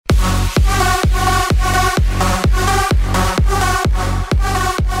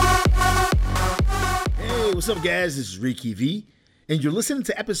up, guys? This is Ricky V, and you're listening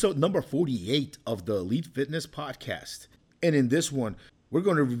to episode number 48 of the Elite Fitness Podcast. And in this one, we're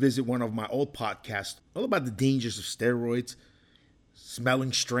going to revisit one of my old podcasts all about the dangers of steroids,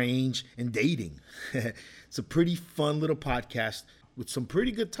 smelling strange, and dating. It's a pretty fun little podcast with some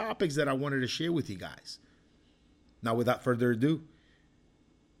pretty good topics that I wanted to share with you guys. Now, without further ado,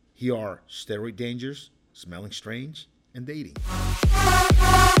 here are steroid dangers, smelling strange, and dating.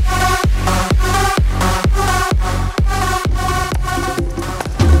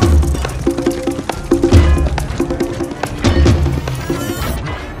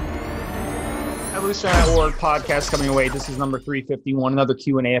 Evolutionary Org podcast coming away. This is number 351, another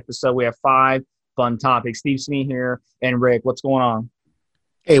Q&A episode. We have 5 fun topics. Steve Smee here, and Rick, what's going on?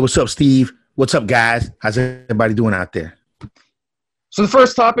 Hey, what's up, Steve? What's up, guys? How's everybody doing out there? So the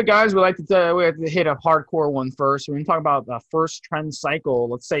first topic, guys, we have to hit a hardcore one first. We're going to talk about the first trend cycle.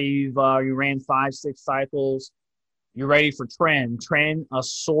 Let's say you ran 5-6 cycles. You're ready for Tren.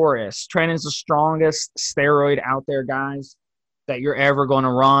 Trenosaurus. Tren is the strongest steroid out there, guys, that you're ever going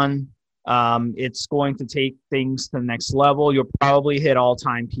to run. It's going to take things to the next level. You'll probably hit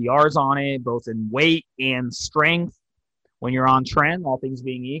all-time PRs on it, both in weight and strength when you're on Tren, all things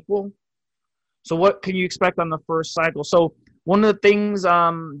being equal. So what can you expect on the first cycle? So one of the things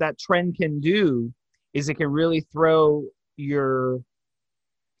that Tren can do is it can really throw your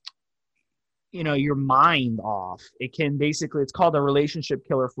mind off. It can basically, it's called a relationship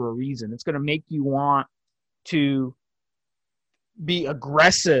killer for a reason. It's going to make you want to be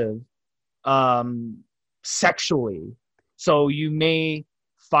aggressive sexually. So you may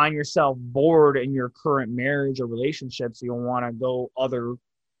find yourself bored in your current marriage or relationship, so you'll want to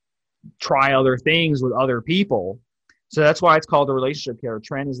try other things with other people. So that's why it's called a relationship killer.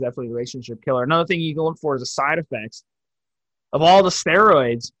 Tren is definitely a relationship killer. Another thing you can look for is the side effects of all the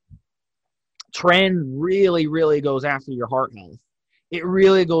steroids. Tren really, really goes after your heart health. It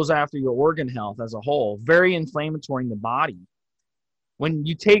really goes after your organ health as a whole. Very inflammatory in the body. When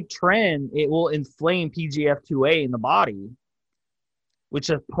you take Tren, it will inflame PGF2A in the body, which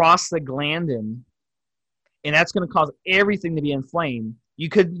is prostaglandin, and that's going to cause everything to be inflamed. You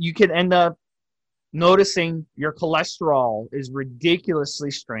could end up noticing your cholesterol is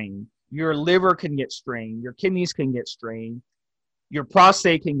ridiculously strained. Your liver can get strained. Your kidneys can get strained. Your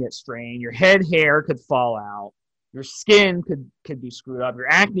prostate can get strained. Your head hair could fall out. Your skin could be screwed up. Your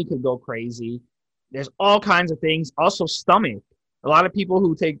acne could go crazy. There's all kinds of things. Also, stomach. A lot of people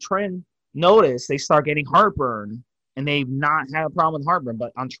who take Tren notice they start getting heartburn, and they've not had a problem with heartburn.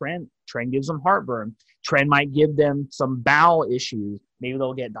 But on Tren gives them heartburn. Tren might give them some bowel issues. Maybe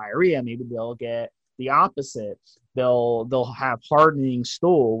they'll get diarrhea. Maybe they'll get the opposite. They'll have hardening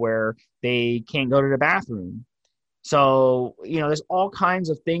stool where they can't go to the bathroom. So, there's all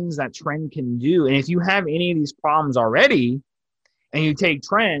kinds of things that Tren can do. And if you have any of these problems already and you take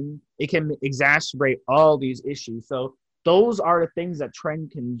Tren, it can exacerbate all these issues. So those are the things that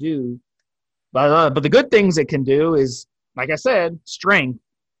Tren can do. But the good things it can do is, like I said, strength.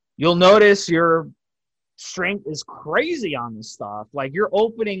 You'll notice your strength is crazy on this stuff. Like you're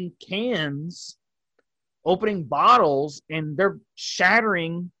opening bottles, and they're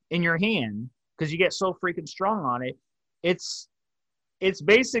shattering in your hand because you get so freaking strong on it. It's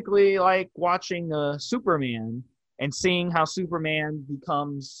basically like watching Superman and seeing how Superman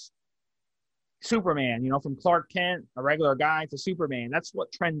becomes Superman, from Clark Kent, a regular guy, to Superman. That's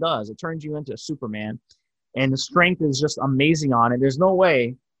what Tren does. It turns you into Superman. And the strength is just amazing on it. There's no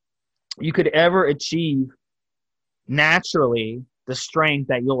way you could ever achieve naturally the strength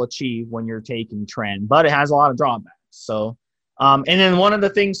that you'll achieve when you're taking Tren. But it has a lot of drawbacks. So, and then one of the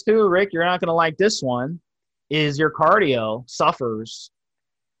things too, Rick, you're not going to like this one, is your cardio suffers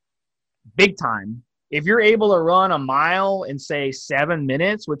big time. If you're able to run a mile in, say, 7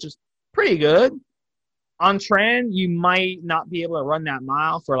 minutes, which is pretty good, on Tren, you might not be able to run that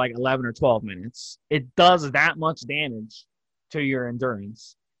mile for like 11 or 12 minutes. It does that much damage to your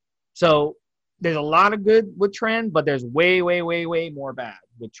endurance. So there's a lot of good with Tren, but there's way, way, way, way more bad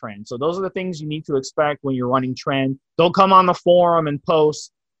with Tren. So those are the things you need to expect when you're running Tren. Don't come on the forum and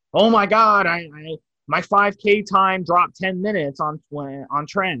post, oh my God, my 5K time dropped 10 minutes on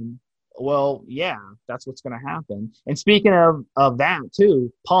Tren. Well, yeah, that's what's going to happen. And speaking of that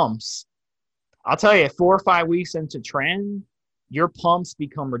too, pumps. I'll tell you, 4 or 5 weeks into Tren, your pumps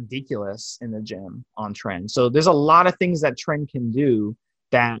become ridiculous in the gym on Tren. So there's a lot of things that Tren can do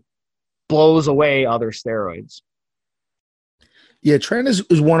that blows away other steroids. Yeah, Tren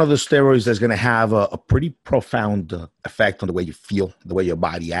is one of the steroids that's going to have a pretty profound effect on the way you feel, the way your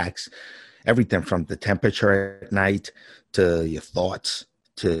body acts. Everything from the temperature at night to your thoughts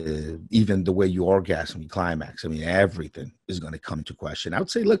to even the way you orgasm, you climax. I mean, everything is going to come into question. I would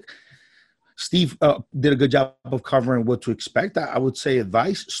say, look, Steve did a good job of covering what to expect. I would say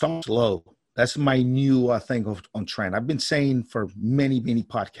advice, start slow. That's my new thing on trend. I've been saying for many, many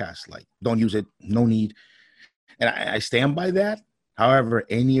podcasts, like, don't use it, no need. And I stand by that. However,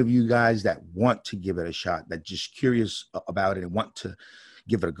 any of you guys that want to give it a shot, that just curious about it and want to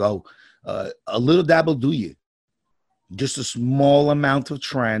give it a go, a little dab will do you. Just a small amount of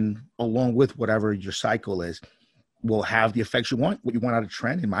trend, along with whatever your cycle is, will have the effects you want. What you want out of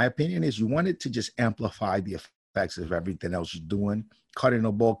trend, in my opinion, is you want it to just amplify the effects of everything else you're doing, cutting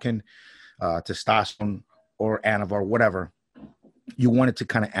or bulking, testosterone or anavar, whatever. You want it to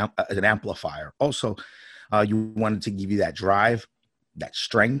kind of as an amplifier. Also, you want it to give you that drive, that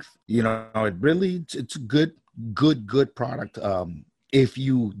strength. You know, it's a good product if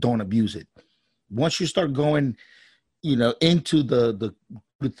you don't abuse it. Once you start going, you know, into the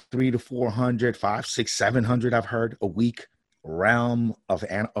 300 to 400, 500, 600, 700, I've heard a week realm of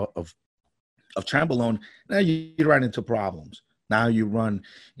trenbolone, now you run into problems. Now you run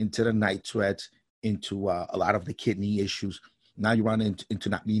into the night sweats, into a lot of the kidney issues. Now you run into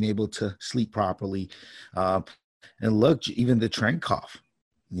not being able to sleep properly. And look, even the trend cough,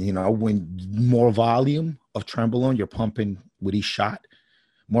 you know, when more volume of trenbolone you're pumping with each shot,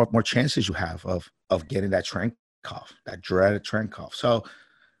 more chances you have of getting that trend cough, that dreaded trend cough. So,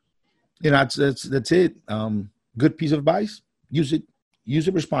 you know, that's it. Good piece of advice. Use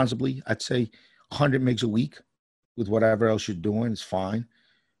it responsibly. I'd say 100 mgs a week with whatever else you're doing is fine.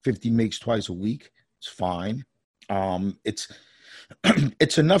 50 mgs twice a week, it's fine.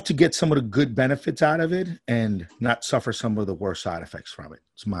 It's enough to get some of the good benefits out of it and not suffer some of the worst side effects from it.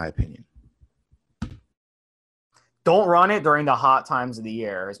 It's my opinion. Don't run it during the hot times of the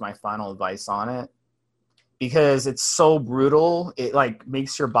year is my final advice on it, because it's so brutal. It like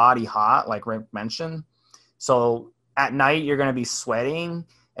makes your body hot, like Rick mentioned. So at night you're going to be sweating,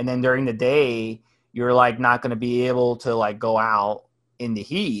 and then during the day you're like not going to be able to like go out in the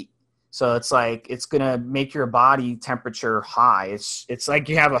heat. So it's like it's going to make your body temperature high. It's like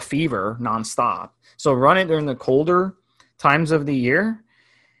you have a fever nonstop. So run it during the colder times of the year.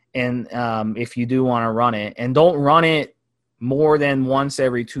 And if you do want to run it, and don't run it more than once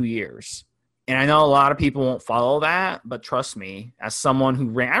every 2 years. And I know a lot of people won't follow that, but trust me, as someone who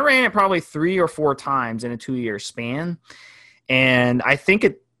I ran it probably 3 or 4 times in a 2-year span. And I think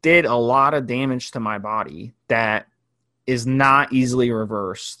it did a lot of damage to my body that is not easily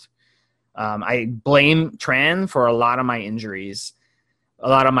reversed. I blame Tren for a lot of my injuries, a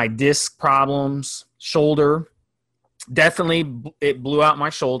lot of my disc problems, shoulder. Definitely it blew out my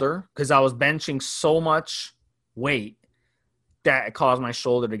shoulder because I was benching so much weight that it caused my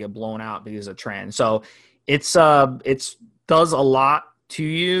shoulder to get blown out because of Tren. So it's does a lot to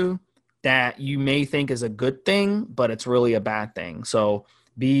you that you may think is a good thing, but it's really a bad thing. So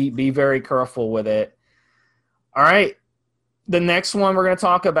be very careful with it. All right. The next one we're going to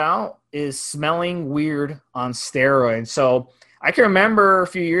talk about is smelling weird on steroids. So I can remember a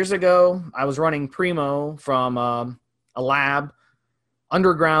few years ago, I was running Primo from a lab,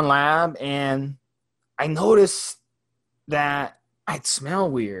 underground lab, and I noticed that I'd smell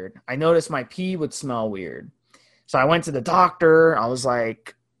weird. I noticed my pee would smell weird. So I went to the doctor. I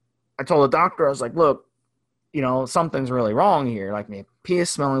told the doctor, I was like, look, you know, something's really wrong here. Like my pee is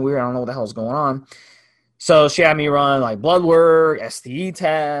smelling weird. I don't know what the hell's going on. So she had me run like blood work, STE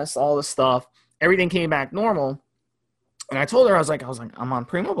tests, all this stuff. Everything came back normal. And I told her, I was like, I'm on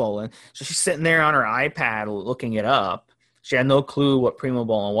Primobolan. So she's sitting there on her iPad looking it up. She had no clue what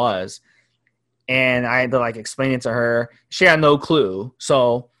Primobolan was. And I had to like explain it to her. She had no clue.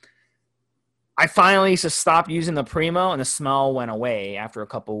 So I finally just stopped using the Primo, and the smell went away after a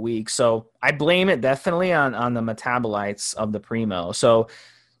couple of weeks. So I blame it definitely on the metabolites of the Primo. So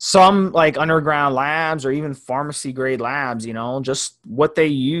some like underground labs or even pharmacy grade labs, you know, just what they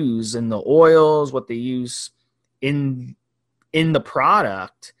use in the oils, what they use in the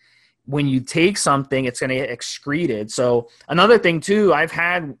product. When you take something, it's going to get excreted. So another thing too, I've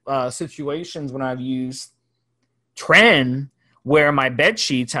had situations when I've used Tren where my bed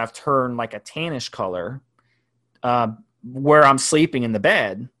sheets have turned like a tannish color where I'm sleeping in the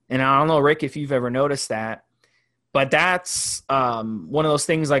bed. And I don't know, Rick, if you've ever noticed that, but that's one of those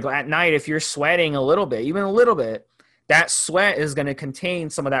things like at night, if you're sweating a little bit, even a little bit, that sweat is going to contain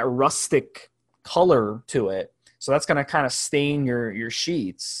some of that rustic color to it. So that's going to kind of stain your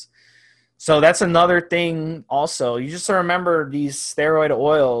sheets. So that's another thing also. You just remember these steroid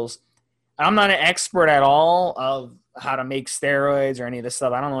oils. I'm not an expert at all of how to make steroids or any of this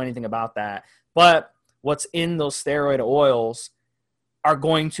stuff. I don't know anything about that. But what's in those steroid oils are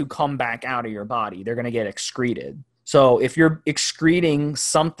going to come back out of your body. They're going to get excreted. So if you're excreting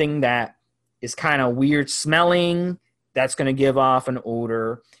something that is kind of weird smelling, that's going to give off an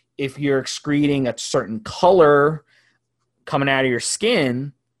odor. If you're excreting a certain color coming out of your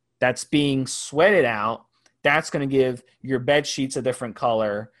skin that's being sweated out, that's going to give your bed sheets a different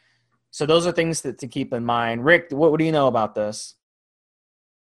color. So those are things to keep in mind. Rick, what do you know about this?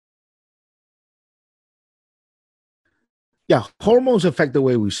 Yeah, hormones affect the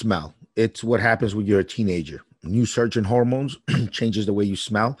way we smell. It's what happens when you're a teenager. New surge in hormones changes the way you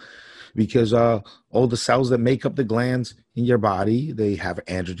smell because all the cells that make up the glands in your body, they have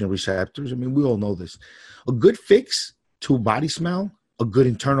androgen receptors. I mean, we all know this. A good fix to body smell, a good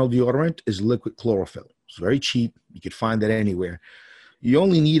internal deodorant is liquid chlorophyll. It's very cheap. You could find that anywhere. You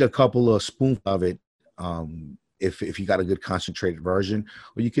only need a couple of spoons of it if you got a good concentrated version,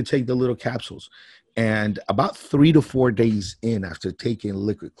 or you can take the little capsules. And about 3 to 4 days in after taking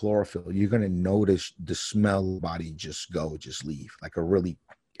liquid chlorophyll, you're going to notice the smell body just leave, like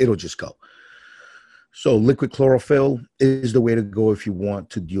it'll just go. So liquid chlorophyll is the way to go if you want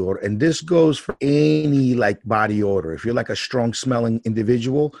to deodorant. And this goes for any like body odor. If you're like a strong smelling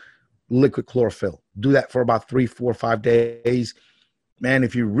individual, liquid chlorophyll. Do that for about 3, 4, 5 days. Man,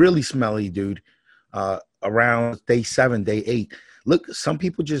 if you're really smelly, dude, around day 7, day 8, look, some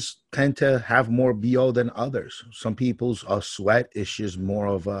people just tend to have more BO than others. Some people's sweat is just more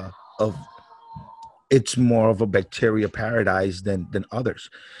of a bacteria paradise than others.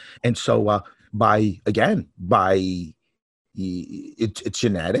 And so it's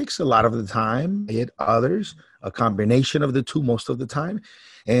genetics a lot of the time, others, a combination of the two most of the time.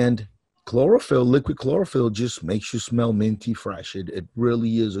 And liquid chlorophyll just makes you smell minty fresh. It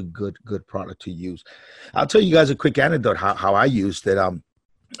really is a good product to use. I'll tell you guys a quick anecdote how I used it.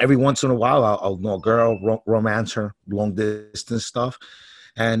 Every once in a while, I'll know a girl, romance her, long distance stuff,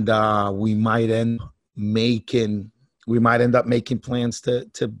 and we might end up making plans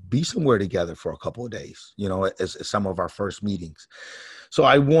to be somewhere together for a couple of days, as some of our first meetings. So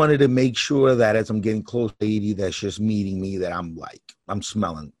I wanted to make sure that as I'm getting close to 80 that's just meeting me, that I'm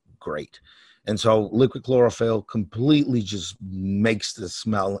smelling great. And so liquid chlorophyll completely just makes the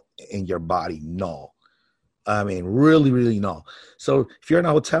smell in your body null. I mean, really, really null. So if you're in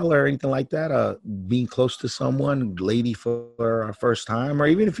a hotel or anything like that, being close to someone, lady for our first time, or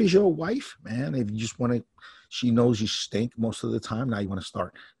even if it's your wife, man, if you just want to, she knows you stink most of the time. Now you want to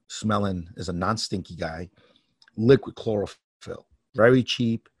start smelling as a non-stinky guy. Liquid chlorophyll, very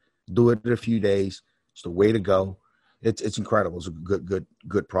cheap. Do it in a few days. It's the way to go. It's incredible. It's a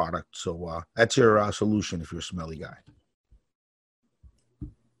good product. So that's your solution if you're a smelly guy.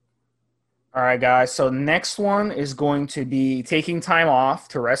 All right, guys. So next one is going to be taking time off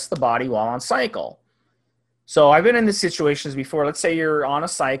to rest the body while on cycle. So I've been in these situations before. Let's say you're on a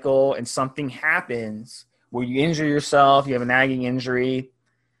cycle and something happens where you injure yourself, you have a nagging injury,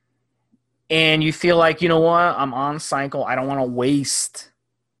 and you feel like, you know what, I'm on cycle. I don't want to waste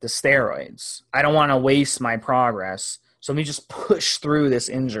the steroids. I don't want to waste my progress. So let me just push through this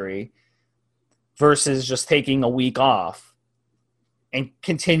injury versus just taking a week off and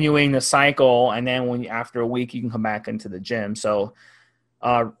continuing the cycle. And then after a week, you can come back into the gym. So,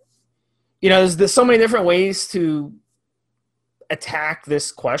 there's so many different ways to attack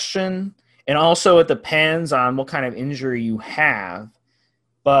this question. And also it depends on what kind of injury you have.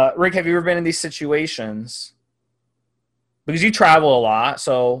 But Rick, have you ever been in these situations? Because you travel a lot,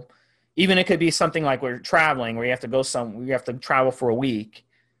 so even it could be something like we're traveling where you have to travel for a week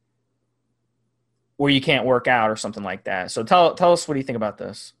where you can't work out or something like that. So tell us, what do you think about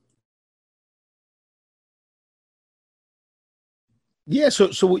this? Yeah,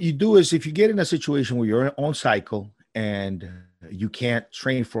 so what you do is if you get in a situation where you're on cycle and you can't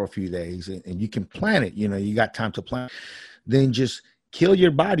train for a few days and you can plan it, you got time to plan, then just kill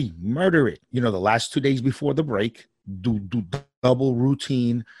your body, murder it. The last 2 days before the break, do double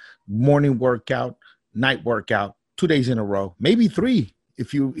routine, morning workout, night workout, 2 days in a row, maybe 3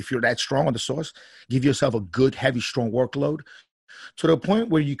 if you're that strong on the sauce. Give yourself a good heavy strong workload to the point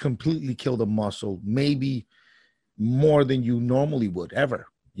where you completely kill the muscle, maybe more than you normally would ever.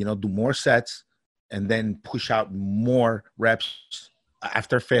 Do more sets and then push out more reps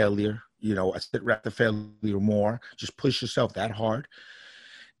after failure. A set rep after failure more. Just push yourself that hard,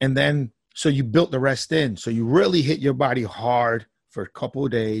 and then so you built the rest in. So you really hit your body hard for a couple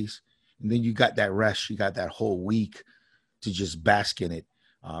of days, and then you got that rest. You got that whole week to just bask in it.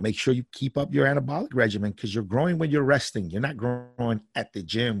 Make sure you keep up your anabolic regimen because you're growing when you're resting. You're not growing at the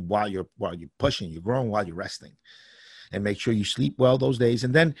gym while you're pushing. You're growing while you're resting. And make sure you sleep well those days,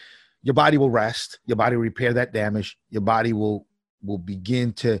 and then your body will rest. Your body will repair that damage. Your body will will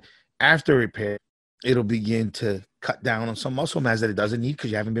begin to, after repair, it'll begin to cut down on some muscle mass that it doesn't need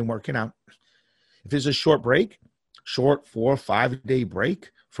because you haven't been working out. If it's a short break, short 4 or 5 day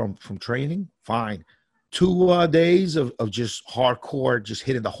break from training, fine. 2 days of just hardcore, just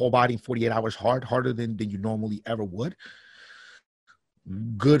hitting the whole body in 48 hours harder than you normally ever would.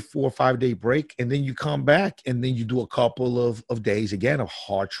 Good 4 or 5 day break. And then you come back and then you do a couple of days again of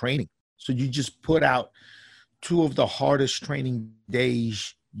hard training. So you just put out 2 of the hardest training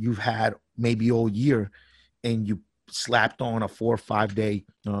days you've had maybe all year, and you slapped on a 4 or 5 day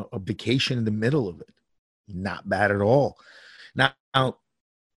a vacation in the middle of it. Not bad at all. Now,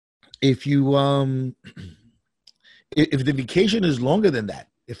 if you if the vacation is longer than that,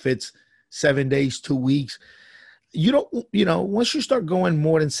 if it's 7 days, 2 weeks, once you start going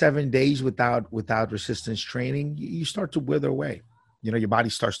more than 7 days without resistance training, you start to wither away. Your body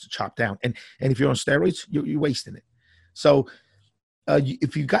starts to chop down, and if you're on steroids, you're wasting it. So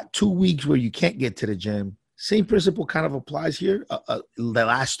if you got 2 weeks where you can't get to the gym, same principle kind of applies here. The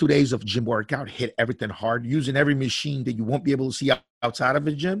last 2 days of gym workout, hit everything hard, using every machine that you won't be able to see outside of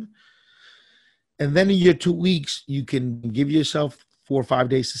a gym. And then in your 2 weeks, you can give yourself 4 or 5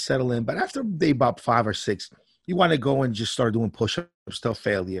 days to settle in. But after day about 5 or 6, you want to go and just start doing push-ups till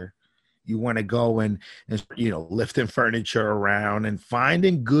failure. You want to go and lifting furniture around and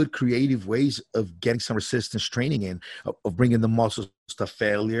finding good creative ways of getting some resistance training in, of bringing the muscles to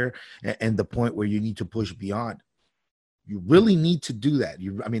failure and the point where you need to push beyond. You really need to do that.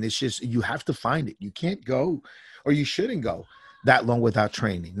 It's just, you have to find it. You can't go, or you shouldn't go that long without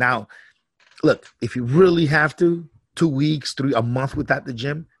training. Now, look, if you really have to, 2 weeks, a month without the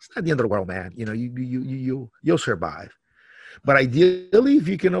gym, it's not the end of the world, man. You'll survive. But ideally, if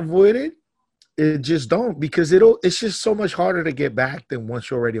you can avoid it, just don't, because it's just so much harder to get back than once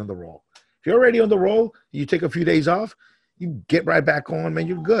you're already on the roll. If you're already on the roll, you take a few days off, you get right back on, man,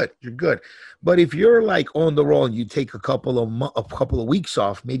 you're good. You're good. But if you're like on the roll and you take a couple of weeks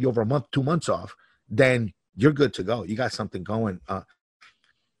off, maybe over a month, 2 months off, then you're good to go. You got something going.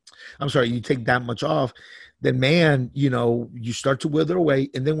 You take that much off, then man, you start to wither away.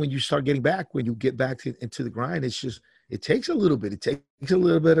 And then when you start getting back, when you get back into the grind, it takes a little bit. It takes a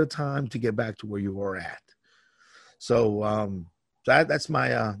little bit of time to get back to where you were at. So that's my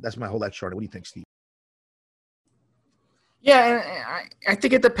whole lecture on it. What do you think, Steve? Yeah, and I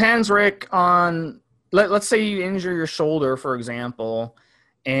think it depends, Rick, on let's say you injure your shoulder, for example,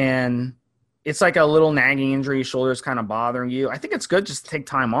 and it's like a little nagging injury, your shoulder's kind of bothering you. I think it's good just to take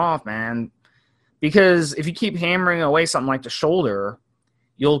time off, man, because if you keep hammering away something like the shoulder,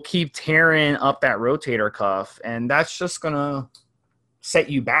 you'll keep tearing up that rotator cuff, and that's just going to set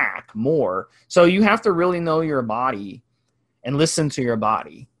you back more. So you have to really know your body and listen to your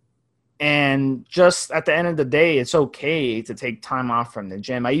body. And just at the end of the day, it's okay to take time off from the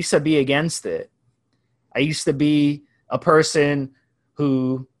gym. I used to be against it. I used to be a person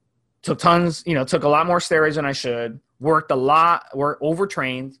who took a lot more steroids than I should, worked a lot,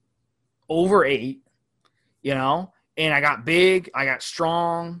 overtrained, overate, and I got big, I got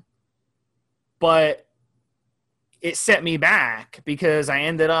strong, but it set me back because I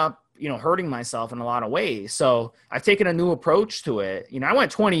ended up, hurting myself in a lot of ways. So I've taken a new approach to it. I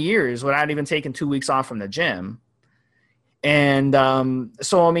went 20 years without even taking 2 weeks off from the gym. And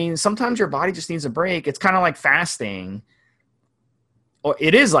sometimes your body just needs a break. It's kind of like fasting. Or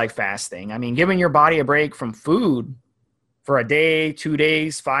it is like fasting. Giving your body a break from food for a day, 2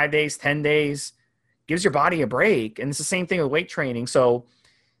 days, 5 days, 10 days gives your body a break. And it's the same thing with weight training. So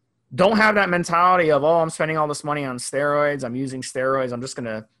don't have that mentality of, I'm spending all this money on steroids. I'm using steroids. I'm just going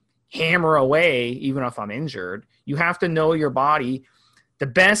to hammer away even if I'm injured. You have to know your body. The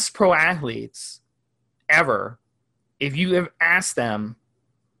best pro athletes ever, if you have asked them,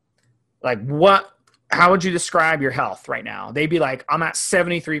 like, how would you describe your health right now? They'd be like, I'm at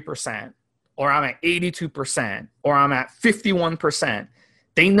 73%, or I'm at 82%, or I'm at 51%.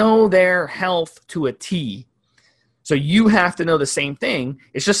 They know their health to a T. So you have to know the same thing.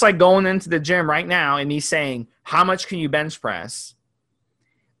 It's just like going into the gym right now and me saying, how much can you bench press?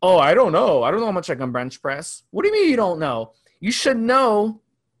 Oh, I don't know. I don't know how much I can bench press. What do you mean you don't know? You should know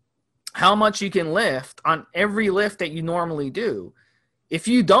how much you can lift on every lift that you normally do. If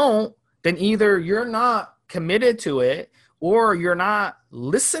you don't, then either you're not committed to it, or you're not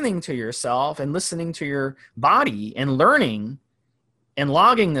listening to yourself and listening to your body and learning and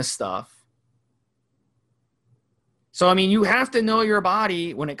logging this stuff. So, you have to know your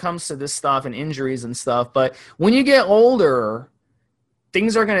body when it comes to this stuff and injuries and stuff. But when you get older,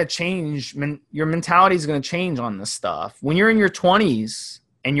 things are going to change. Your mentality is going to change on this stuff. When you're in your 20s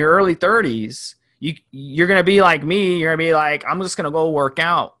and your early 30s, You're going to be like me. You're going to be like, I'm just going to go work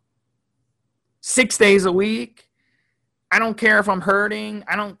out 6 days a week. I don't care if I'm hurting.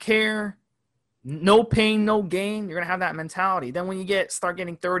 I don't care. No pain, no gain. You're going to have that mentality. Then when you start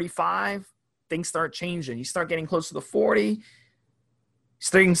getting 35, things start changing. You start getting close to the 40,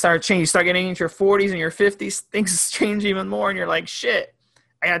 things start changing. You start getting into your 40s and your 50s, things change even more. And you're like, shit,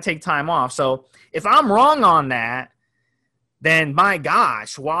 I got to take time off. So if I'm wrong on that, then my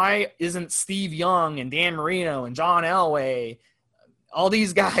gosh, why isn't Steve Young and Dan Marino and John Elway, all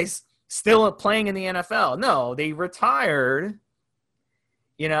these guys still playing in the NFL? No, they retired.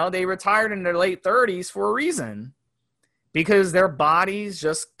 They retired in their late 30s for a reason, because their bodies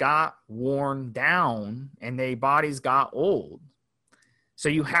just got worn down and their bodies got old. So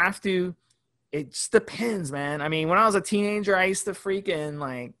you have to, it just depends, man. I mean, when I was a teenager, I used to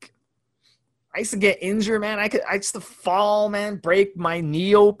I used to get injured, man. I used to fall, man, break my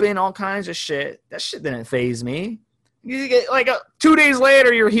knee open, all kinds of shit. That shit didn't faze me. You get 2 days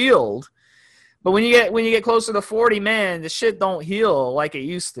later, you're healed. But when you get closer to 40, man, the shit don't heal like it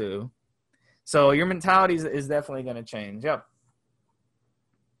used to. So your mentality is definitely going to change. Yep.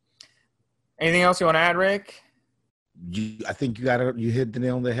 Anything else you want to add, Rick? I think you hit the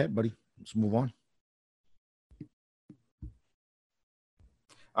nail on the head, buddy. Let's move on.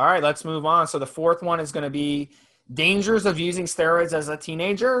 All right, let's move on. So the fourth one is going to be dangers of using steroids as a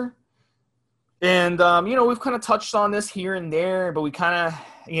teenager. And, we've kind of touched on this here and there, but we kind of,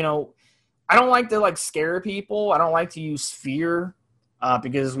 I don't like to scare people. I don't like to use fear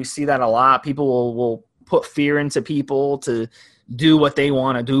because we see that a lot. People will put fear into people to do what they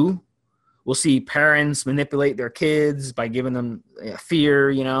want to do. We'll see parents manipulate their kids by giving them fear,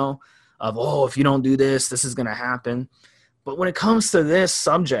 of, if you don't do this, this is going to happen. But when it comes to this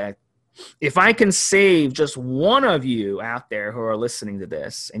subject, if I can save just one of you out there who are listening to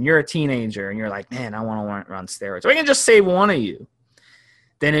this, and you're a teenager and you're like, man, I want to run steroids, if I can just save one of you,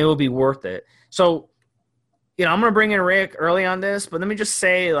 then it will be worth it. So, I'm going to bring in Rick early on this, but let me just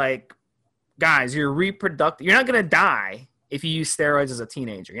say, guys, you're reproductive. You're not going to die if you use steroids as a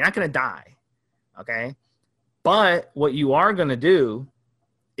teenager. You're not going to die, okay? But what you are going to do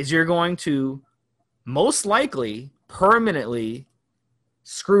is you're going to most likely permanently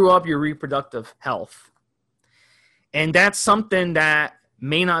screw up your reproductive health. And that's something that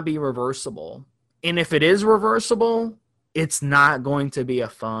may not be reversible. And if it is reversible, it's not going to be a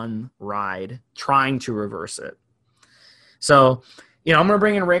fun ride trying to reverse it. So, I'm going to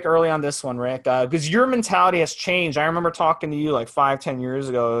bring in Rick early on this one, Rick, because your mentality has changed. I remember talking to you 5-10 years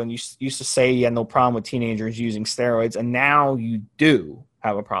ago, and you used to say you had no problem with teenagers using steroids, and now you do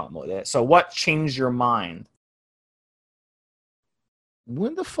have a problem with it. So what changed your mind?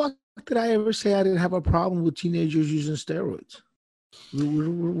 When the fuck did I ever say I didn't have a problem with teenagers using steroids?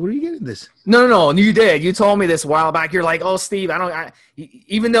 Where are you getting this? No, you did. You told me this a while back. You're like, oh, Steve,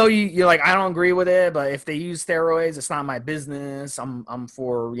 even though you're like, I don't agree with it, but if they use steroids, it's not my business. I'm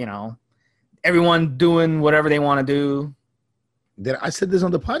for, everyone doing whatever they want to do. Did I said this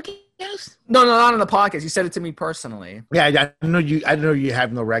on the podcast? No, not on the podcast. You said it to me personally. Yeah, I know you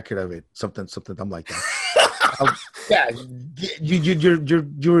have no record of it. Something dumb like that. Yeah,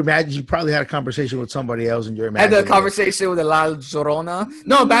 you imagine you probably had a conversation with somebody else, and you're imagining. Had a conversation with La Llorona.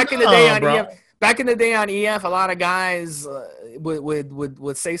 No, back in the day on EF. Back in the day on EF, a lot of guys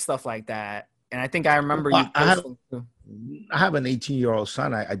would say stuff like that, and I think I remember you. I have an 18-year-old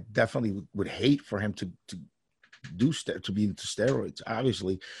son. I definitely would hate for him to be into steroids,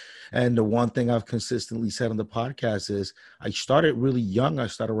 obviously. And the one thing I've consistently said on the podcast is I started really young. I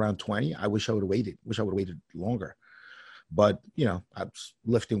started around 20. I wish I would have waited. Longer. But, I was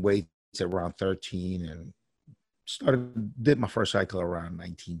lifting weights at around 13 and did my first cycle around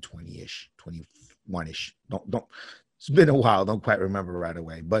 19, 20-ish, 21-ish. Don't, it's been a while. Don't quite remember right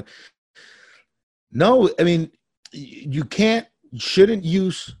away. But no, I mean, shouldn't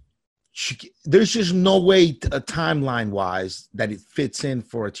use. There's just no way timeline-wise that it fits in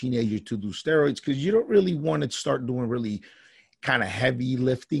for a teenager to do steroids, because you don't really want to start doing really kind of heavy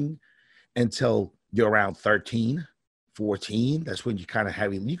lifting until you're around 13, 14. That's when you kind of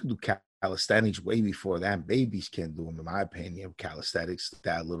heavy. You can do calisthenics way before that. Babies can do them, in my opinion. Calisthenics,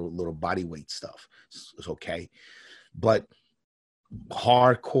 that little body weight stuff is okay. But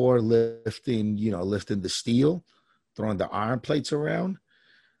hardcore lifting, lifting the steel, throwing the iron plates around,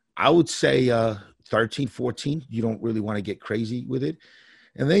 I would say 13, 14, you don't really want to get crazy with it.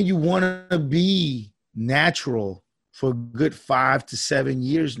 And then you want to be natural for a good 5 to 7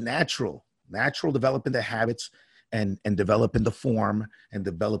 years, natural developing the habits and developing the form and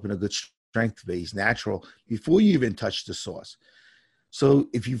developing a good strength base, natural, before you even touch the sauce. So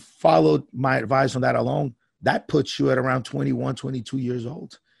if you followed my advice on that alone, that puts you at around 21, 22 years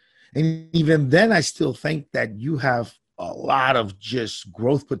old. And even then, I still think that you have a lot of just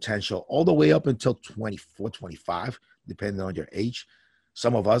growth potential all the way up until 24, 25, depending on your age.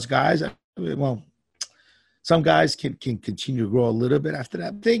 Some of us guys, well, some guys can continue to grow a little bit after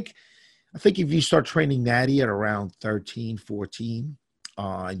that. I think if you start training natty at around 13, 14,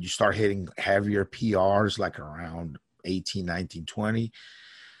 and you start hitting heavier PRs like around 18, 19, 20,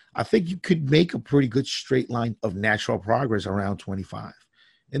 I think you could make a pretty good straight line of natural progress around 25.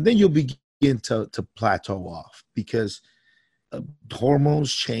 And then you'll begin to plateau off because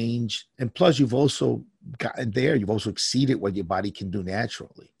hormones change. And plus, you've also gotten there. You've also exceeded what your body can do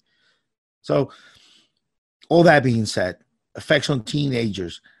naturally. So all that being said, effects on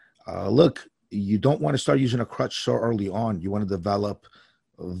teenagers. Look, you don't want to start using a crutch so early on. You want to develop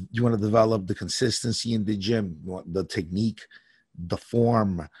the consistency in the gym, the technique, the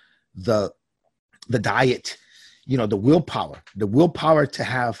form, the diet, the willpower to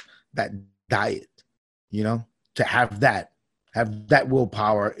have that diet, to have that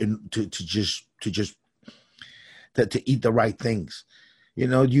willpower and to eat the right things.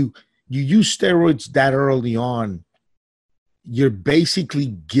 You use steroids that early on, you're basically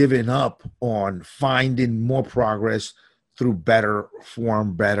giving up on finding more progress through better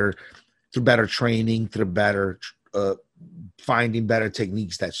form, through better training, through better finding better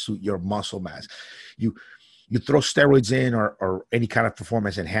techniques that suit your muscle mass. You throw steroids in or any kind of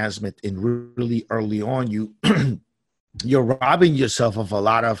performance enhancement in really early on, you're robbing yourself of a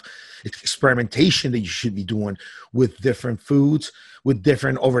lot of experimentation that you should be doing with different foods, with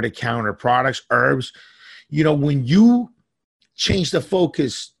different over-the-counter products, herbs. When you change the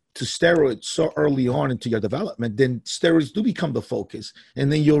focus to steroids so early on into your development, then steroids do become the focus.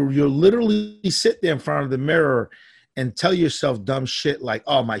 And then you'll literally sit there in front of the mirror and tell yourself dumb shit like,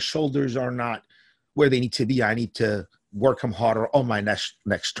 oh, my shoulders are not where they need to be. I need to work them harder on my next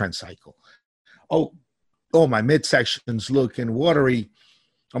strength cycle. Oh, my midsection's looking watery.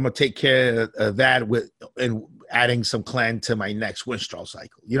 I'm going to take care of that and adding some Clen to my next Winstrol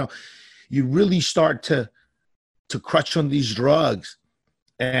cycle. You really start to crutch on these drugs,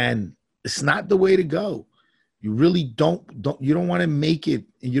 and it's not the way to go. You really don't want to make it,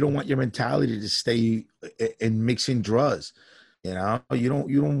 and you don't want your mentality to stay in mixing drugs. You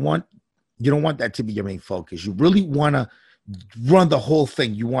don't want that to be your main focus. You really want to run the whole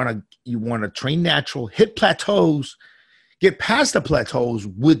thing. You want to train natural, hit plateaus, get past the plateaus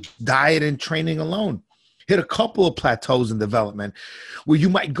with diet and training alone. Hit a couple of plateaus in development where you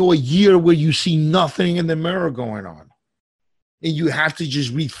might go a year where you see nothing in the mirror going on. And you have to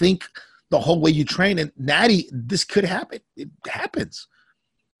just rethink the whole way you train. And natty, this could happen. It happens.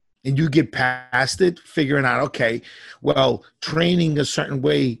 And you get past it, figuring out, okay, well, training a certain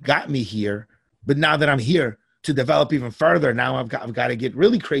way got me here. But now that I'm here to develop even further, now I've got to get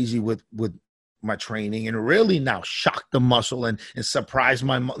really crazy with my training and really now shock the muscle and surprise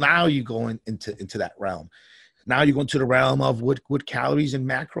now you go into that realm. Now you go into the realm of what calories and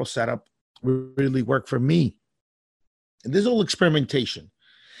macro setup really work for me. And this is all experimentation.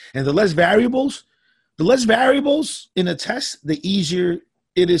 And the less variables in a test, the easier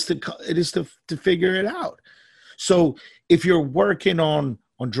it is to figure it out. So if you're working on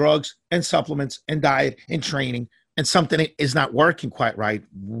drugs and supplements and diet and training, and something is not working quite right,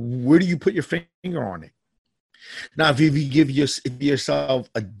 where do you put your finger on it? Now, if you give yourself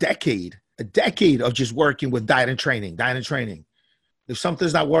a decade of just working with diet and training, if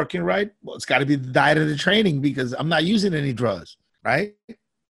something's not working right, well, it's got to be the diet and the training because I'm not using any drugs, right?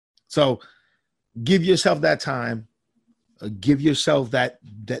 So give yourself that time, give yourself that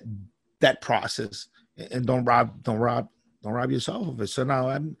process, and don't rob yourself of it. So no,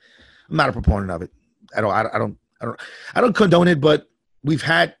 I'm not a proponent of it. I don't condone it, but we've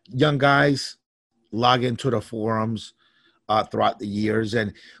had young guys log into the forums throughout the years,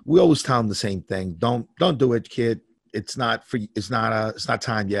 and we always tell them the same thing: don't do it, kid. It's not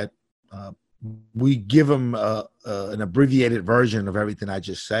time yet. We give them an abbreviated version of everything I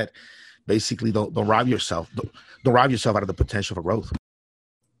just said. Basically, don't rob yourself. Don't rob yourself out of the potential for growth.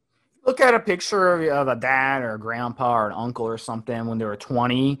 Look at a picture of a dad or a grandpa or an uncle or something when they were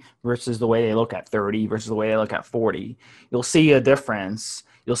 20 versus the way they look at 30 versus the way they look at 40. You'll see a difference.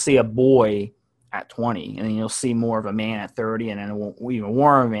 You'll see a boy at 20, and then you'll see more of a man at 30, and then even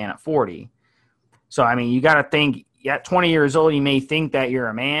more of a man at 40. So, I mean, you got to think at 20 years old, you may think that you're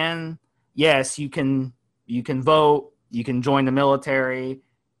a man. Yes, you can vote. You can join the military.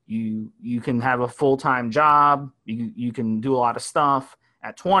 You can have a full-time job. You can do a lot of stuff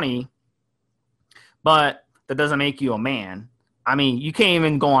at 20, but that doesn't make you a man. I mean, you can't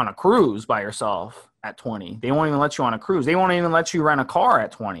even go on a cruise by yourself at 20. They won't even let you on a cruise. They won't even let you rent a car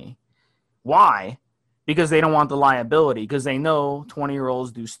at 20. Why? Because they don't want the liability, because they know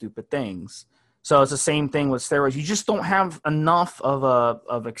 20-year-olds do stupid things. So it's the same thing with steroids. You just don't have enough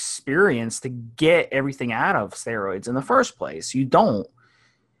of experience to get everything out of steroids in the first place. You don't.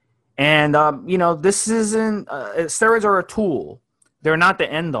 And, this isn't steroids are a tool. They're not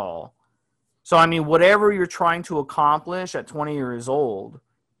the end all. So, I mean, whatever you're trying to accomplish at 20 years old,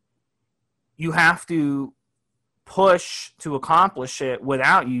 you have to push to accomplish it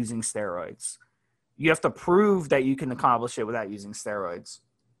without using steroids. You have to prove that you can accomplish it without using steroids,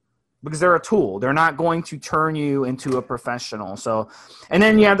 because they're a tool. They're not going to turn you into a professional. So, and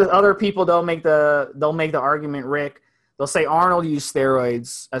then you have the other people, they'll make the argument, Rick. They'll say Arnold used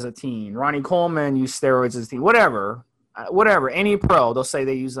steroids as a teen. Ronnie Coleman used steroids as a teen. Whatever, any pro, they'll say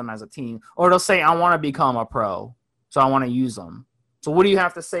they use them as a teen. Or they'll say, I want to become a pro, so I want to use them. So what do you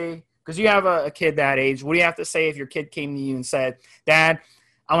have to say? Because you have a kid that age. What do you have to say if your kid came to you and said, Dad,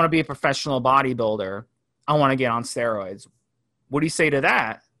 I want to be a professional bodybuilder. I want to get on steroids. What do you say to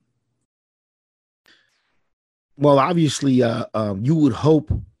that? Well, obviously, you would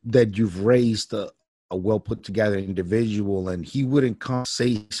hope that you've raised a well put together individual, and he wouldn't come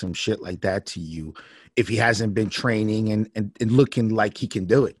say some shit like that to you if he hasn't been training and looking like he can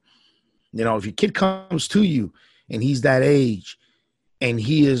do it. You know, if your kid comes to you and he's that age and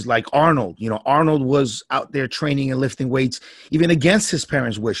he is like Arnold, Arnold was out there training and lifting weights even against his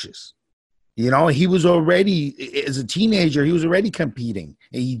parents' wishes. He was already, as a teenager, he was already competing,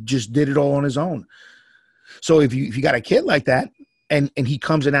 and he just did it all on his own. So if you got a kid like that and he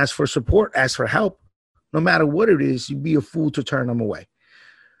comes and asks for support, asks for help, no matter what it is, you'd be a fool to turn him away.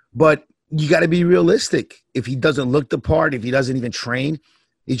 But you got to be realistic. If he doesn't look the part, if he doesn't even train,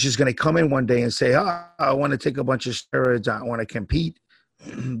 he's just going to come in one day and say, I want to take a bunch of steroids. I want to compete.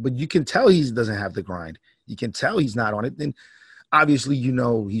 But you can tell he doesn't have the grind. You can tell he's not on it. Then obviously,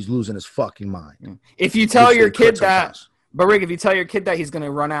 he's losing his fucking mind. If you tell your kid that, but Rick, if you tell your kid that he's going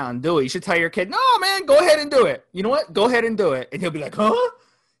to run out and do it, you should tell your kid, no, man, go ahead and do it. You know what? Go ahead and do it. And he'll be like, huh?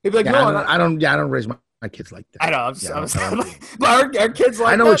 He'll be like, no. I don't raise my kids like that. I know. But our kids like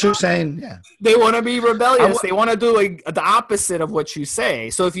that. I know what you're saying. Yeah. They want to be rebellious. They want to do the opposite of what you say.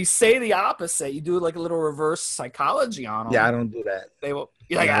 So if you say the opposite, you do like a little reverse psychology on them. Yeah, I don't do that. They will.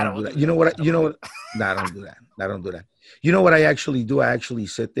 You're like, I don't do that. You know what? No, I don't do that. I don't do that. You know what I actually do? I actually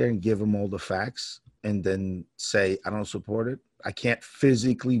sit there and give them all the facts and then say, I don't support it. I can't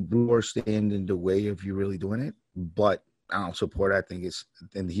physically or stand in the way of you really doing it, but I don't support it. I think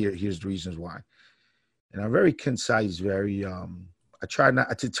here's the reasons why. And I'm very concise, I try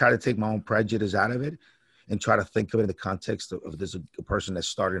not to try to take my own prejudice out of it and try to think of it in the context of this a person that's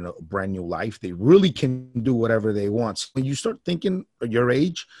starting a brand new life. They really can do whatever they want. So when you start thinking at your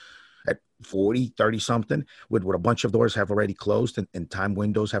age, at 40, 30 something, with a bunch of doors have already closed and time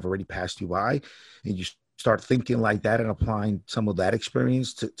windows have already passed you by, and you start thinking like that and applying some of that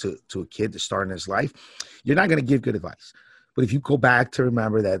experience to a kid that's starting his life, you're not going to give good advice. But if you go back to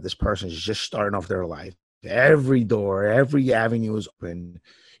remember that this person is just starting off their life, every door, every avenue is open,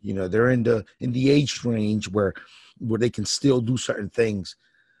 they're in the age range where they can still do certain things,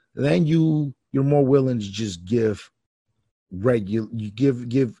 then you're more willing to just give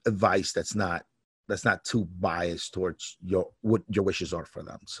advice that's not too biased towards what your wishes are for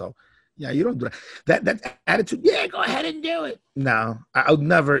them. So yeah, you don't do that attitude. Yeah, go ahead and do it. No, I'll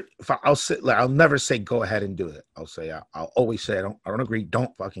never say go ahead and do it. I'll always say I don't agree.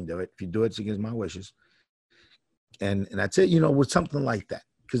 Don't fucking do it. If you do it, it's against my wishes. And that's it. With something like that,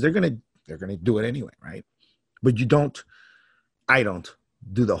 because they're gonna do it anyway, right? But I don't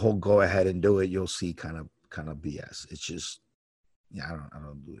do the whole go ahead and do it. You'll see kind of BS. It's just, I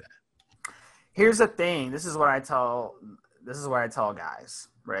don't do that. Here's the thing. This is what I tell guys,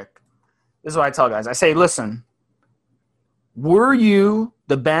 Rick. This is what I tell guys. I say, listen, were you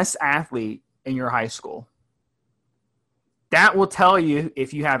the best athlete in your high school? That will tell you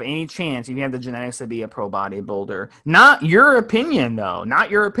if you have any chance, if you have the genetics to be a pro bodybuilder. Not your opinion, though.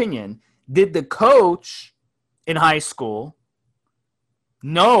 Not your opinion. Did the coach in high school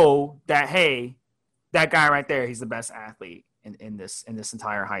know that, hey, that guy right there, he's the best athlete in this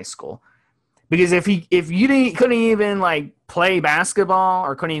entire high school? Because if you couldn't even like play basketball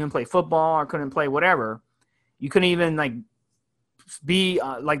or couldn't even play football or couldn't play whatever, you couldn't even like be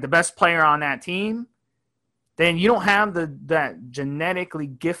like the best player on that team, then you don't have that genetically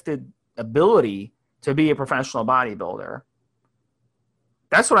gifted ability to be a professional bodybuilder.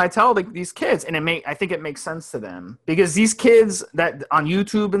 That's what I tell these kids, and I think it makes sense to them, because these kids that on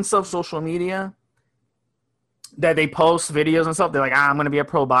YouTube and stuff, social media, that they post videos and stuff. They're like, I'm going to be a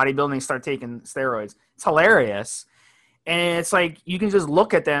pro bodybuilder, and they start taking steroids. It's hilarious. And it's like, you can just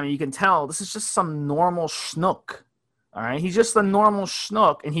look at them and you can tell this is just some normal schnook. All right. He's just a normal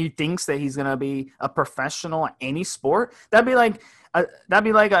schnook, and he thinks that he's going to be a professional at any sport. That'd be like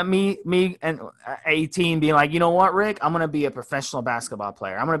me and 18 being like, you know what, Rick, I'm going to be a professional basketball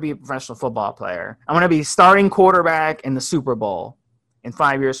player. I'm going to be a professional football player. I'm going to be starting quarterback in the Super Bowl in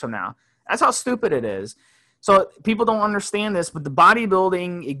 5 years from now. That's how stupid it is. So people don't understand this, but the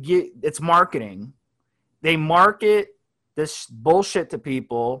bodybuilding, it's marketing. They market this bullshit to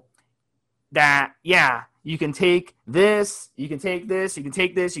people that, yeah, you can take this, you can take this, you can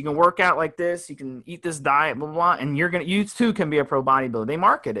take this, you can work out like this, you can eat this diet, blah, blah, blah, and you too can be a pro bodybuilder. They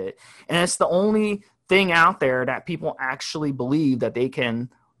market it. And it's the only thing out there that people actually believe that they can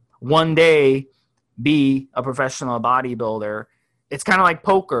one day be a professional bodybuilder. It's kind of like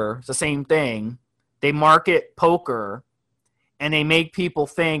poker. It's the same thing. They market poker, and they make people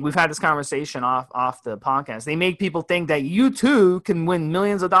think, we've had this conversation off the podcast, they make people think that you too can win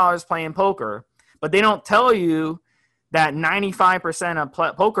millions of dollars playing poker. But they don't tell you that 95%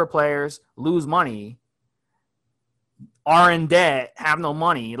 of poker players lose money, are in debt, have no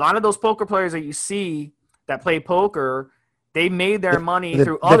money. A lot of those poker players that you see that play poker, they made their money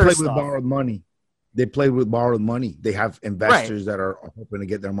through other stuff. They play with borrowed money. They play with borrowed money. They have investors that are hoping to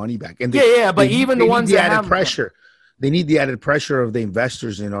get their money back. And but even the ones that have pressure, they need the added pressure of the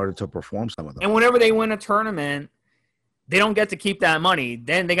investors in order to perform some of them. And whenever they win a tournament, they don't get to keep that money.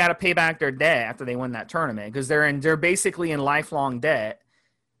 Then they got to pay back their debt after they win that tournament, because they're basically in lifelong debt.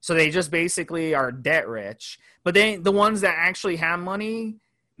 So they just basically are debt rich. But the ones that actually have money,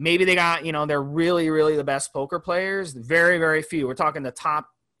 maybe they got, they're really, really the best poker players. Very, very few. We're talking the top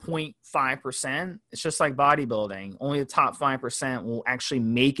 0.5%. It's just like bodybuilding. Only the top 5% will actually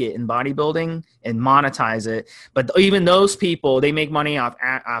make it in bodybuilding and monetize it. But even those people, they make money off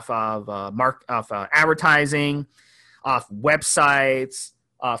advertising, off websites,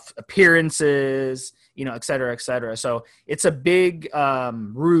 off appearances, et cetera, et cetera. So it's a big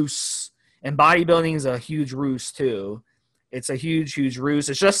ruse, and bodybuilding is a huge ruse too. It's a huge, huge ruse.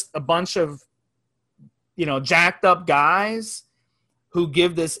 It's just a bunch of, jacked up guys who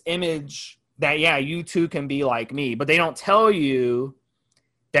give this image that, yeah, you too can be like me, but they don't tell you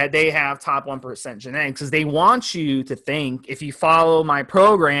that they have top 1% genetics, because they want you to think, if you follow my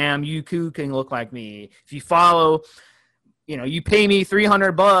program, you too can look like me. If you follow, you pay me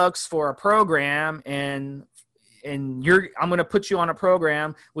 $300 for a program, and I'm going to put you on a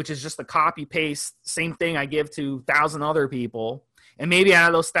program, which is just a copy paste, same thing I give to 1,000 other people. And maybe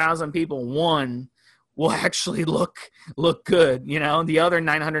out of those 1,000 people, one will actually look good. The other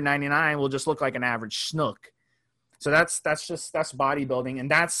 999 will just look like an average snook. So that's bodybuilding.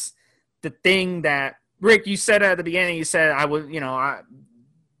 And that's the thing that, Rick, you said at the beginning, you said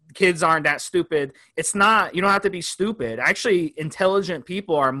kids aren't that stupid. It's not. You don't have to be stupid. Actually, intelligent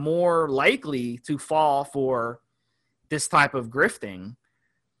people are more likely to fall for this type of grifting,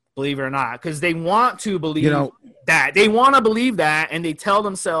 believe it or not, because they want to believe that. They want to believe that, and they tell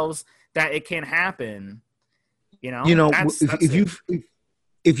themselves that it can happen.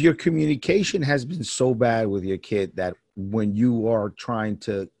 If your communication has been so bad with your kid that when you are trying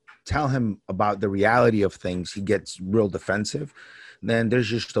to tell him about the reality of things, he gets real defensive, then there's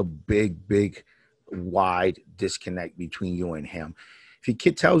just a big, wide disconnect between you and him. If your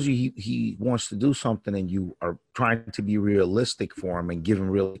kid tells you he wants to do something and you are trying to be realistic for him and give him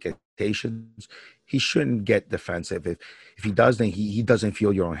real expectations, he shouldn't get defensive. If he does, then he doesn't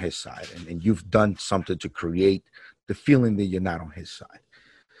feel you're on his side, and you've done something to create the feeling that you're not on his side.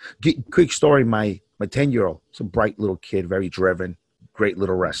 Quick story, my 10-year-old, he's a bright little kid, very driven, great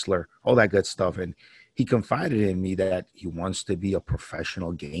little wrestler, all that good stuff. And he confided in me that he wants to be a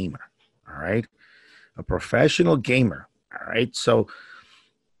professional gamer. All right. A professional gamer. All right. So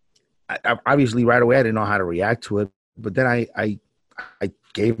I obviously right away, I didn't know how to react to it, but then I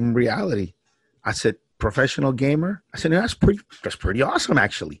gave him reality. I said, professional gamer. I said, that's pretty awesome,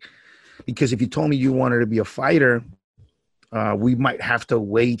 actually, because if you told me you wanted to be a fighter, we might have to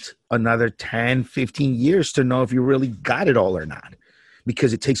wait another 10, 15 years to know if you really got it all or not,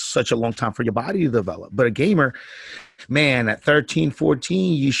 because it takes such a long time for your body to develop. But a gamer, man, at 13,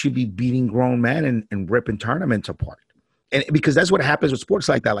 14, you should be beating grown men and ripping tournaments apart. And because that's what happens with sports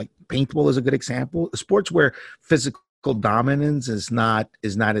like that. Like paintball is a good example. Sports where physical dominance is not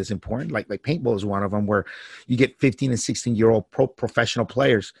as important. Like paintball is one of them, where you get 15 and 16-year-old professional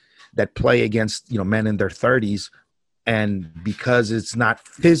players that play against, men in their 30s. And because it's not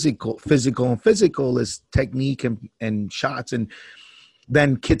physical is technique and shots. And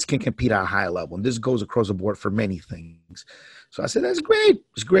then kids can compete at a high level. And this goes across the board for many things. So I said, that's great.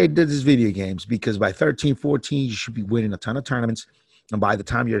 It's great that there's video games, because by 13, 14, you should be winning a ton of tournaments. And by the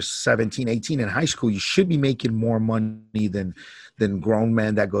time you're 17, 18 in high school, you should be making more money than grown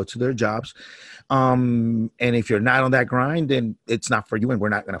men that go to their jobs. And if you're not on that grind, then it's not for you, and we're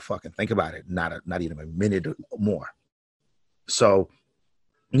not going to fucking think about it. Not even a minute more. So,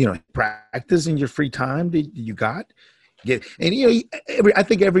 practice in your free time that you got. I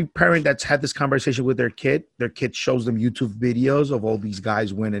think every parent that's had this conversation with their kid shows them YouTube videos of all these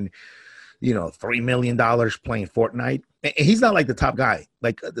guys winning, $3 million playing Fortnite. And he's not like the top guy.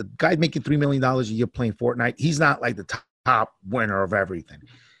 Like the guy making $3 million a year playing Fortnite, he's not like the top winner of everything.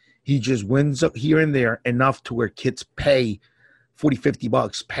 He just wins up here and there enough to where kids pay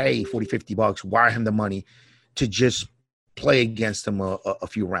 $50, wire him the money to just play against him a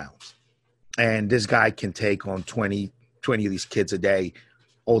few rounds. And this guy can take on 20 of these kids a day,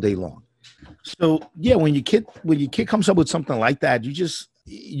 all day long. So yeah, when your kid comes up with something like that,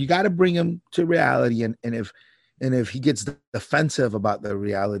 you got to bring him to reality. And if he gets defensive about the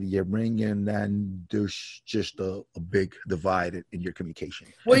reality you're bringing, then there's just a big divide in your communication.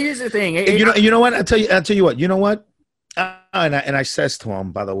 Well, here's the thing. You know what? I'll tell you what. You know what? And I says to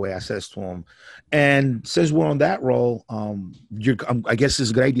him, by the way, and since we're on that roll, I guess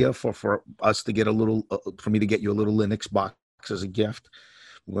it's a good idea for us to get for me to get you a little Linux box as a gift.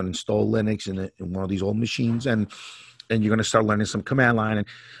 We're going to install Linux in one of these old machines, and you're going to start learning some command line.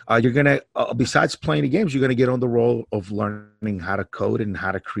 And you're going to, besides playing the games, you're going to get on the roll of learning how to code and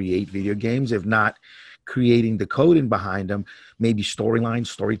how to create video games. If not creating the coding behind them, maybe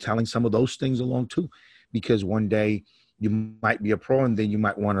storytelling, some of those things along too, because one day you might be a pro, and then you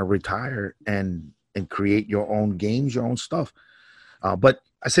might want to retire and create your own games, your own stuff. But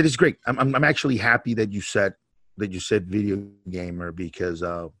I said it's great. I'm actually happy that you said video gamer, because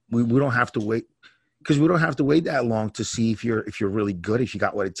we don't have to wait. Because we don't have to wait that long to see if you're really good, if you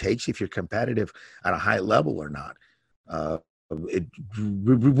got what it takes, if you're competitive at a high level or not.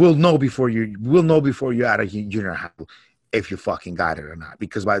 We'll know before you're out of junior high if you fucking got it or not.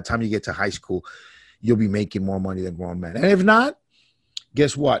 Because by the time you get to high school, you'll be making more money than grown men. And if not,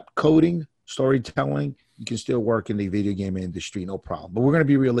 guess what? Coding, storytelling, you can still work in the video game industry, no problem. But we're going to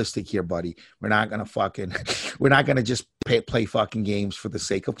be realistic here, buddy. We're not going to just play fucking games for the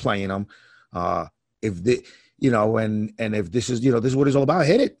sake of playing them. If this is what it's all about,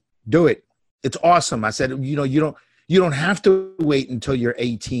 hit it, do it. It's awesome. I said, you don't have to wait until you're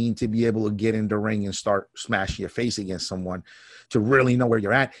 18 to be able to get in the ring and start smashing your face against someone to really know where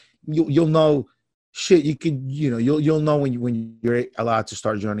you're at. You'll know shit. You can, you'll know when you're allowed to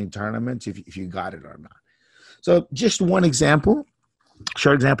start joining tournaments if you got it or not. So just one example,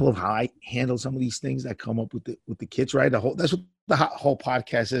 short example of how I handle some of these things that come up with the kids, right? That's what the whole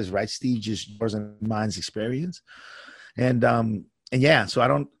podcast is, right, Steve? Just yours and mine's experience. And yeah, so I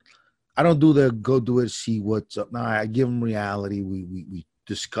don't do the go do it, see what's up. No, I give them reality. We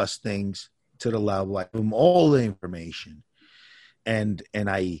discuss things to the level. I give them all the information, and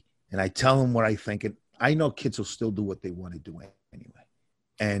I tell them what I think. And I know kids will still do what they want to do anyway.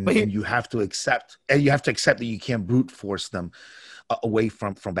 And you have to accept, that you can't brute force them away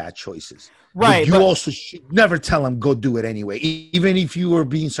from bad choices. Right. But you also should never tell them go do it anyway. Even if you were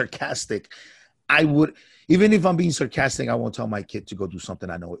being sarcastic, even if I'm being sarcastic, I won't tell my kid to go do something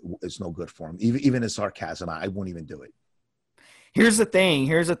I know it's no good for him. Even in sarcasm, I won't even do it. Here's the thing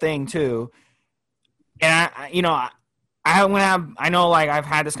too. And I know, like, I've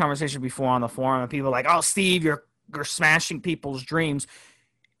had this conversation before on the forum, and people are like, oh, Steve, you're smashing people's dreams.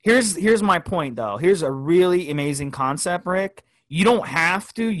 Here's my point, though. Here's a really amazing concept, Rick. You don't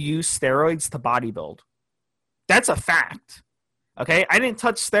have to use steroids to bodybuild. That's a fact. Okay? I didn't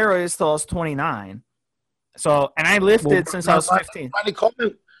touch steroids till I was 29. So, and I lifted since I was 15.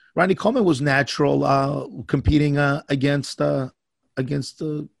 Ronnie Coleman was natural competing against the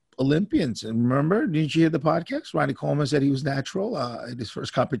Olympians. And remember, didn't you hear the podcast? Ronnie Coleman said he was natural in his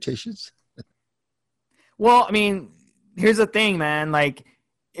first competitions. Well, I mean, here's the thing, man. Like,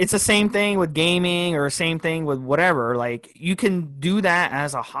 it's the same thing with gaming or same thing with whatever. Like, you can do that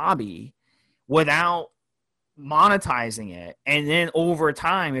as a hobby without monetizing it. And then over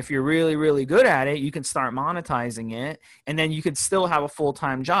time, if you're really, really good at it, you can start monetizing it. And then you could still have a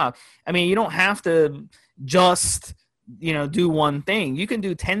full-time job. I mean, you don't have to just, do one thing. You can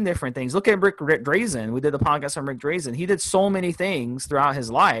do 10 different things. Look at Rick Drazen. We did the podcast on Rick Drazen. He did so many things throughout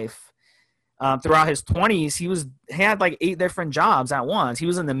his life. Throughout his 20s, he had like 8 different jobs at once. He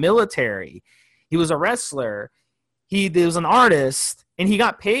was in the military. He was a wrestler. He was an artist, and he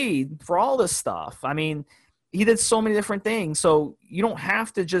got paid for all this stuff. I mean, he did so many different things. So you don't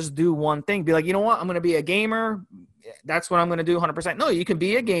have to just do one thing. Be like, you know what? I'm going to be a gamer. That's what I'm going to do 100%. No, you can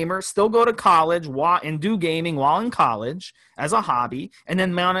be a gamer, still go to college and do gaming while in college as a hobby, and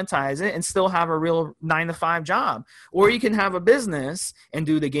then monetize it and still have a real 9-to-5 job. Or you can have a business and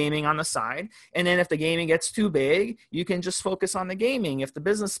do the gaming on the side. And then if the gaming gets too big, you can just focus on the gaming if the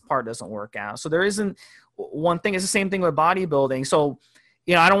business part doesn't work out. So there isn't one thing. It's the same thing with bodybuilding. So,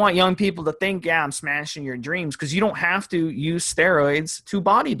 you know, I don't want young people to think, yeah, I'm smashing your dreams, because you don't have to use steroids to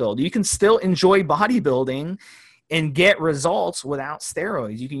bodybuild. You can still enjoy bodybuilding and get results without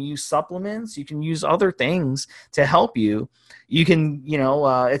steroids. You can use supplements. You can use other things to help you. You can, you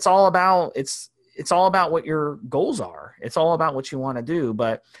know, it's all about what your goals are. It's all about what you want to do.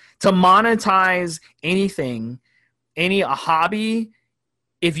 But to monetize anything, a hobby,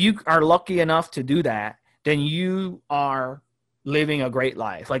 if you are lucky enough to do that, then you are living a great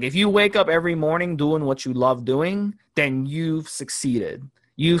life. Like if you wake up every morning doing what you love doing, then you've succeeded.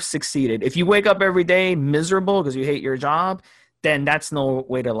 You've succeeded. If you wake up every day miserable because you hate your job, then that's no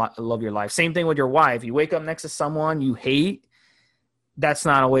way to love your life. Same thing with your wife. You wake up next to someone you hate, that's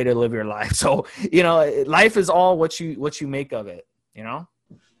not a way to live your life. So, you know, life is all what you make of it, you know?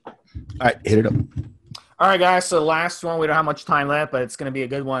 All right, hit it up. All right, guys. So the last one, we don't have much time left, but it's going to be a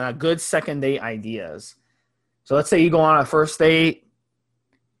good one. Good second date ideas. So let's say you go on a first date,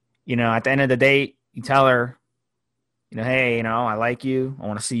 you know, at the end of the date, you tell her, you know, hey, you know, I like you. I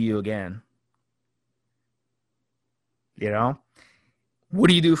want to see you again. You know, what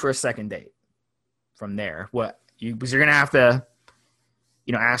do you do for a second date from there? Because you're going to have to,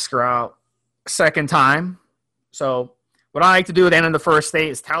 you know, ask her out a second time. So what I like to do at the end of the first date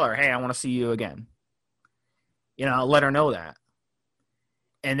is tell her, hey, I want to see you again. You know, let her know that.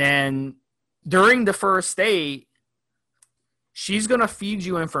 And then during the first date, she's going to feed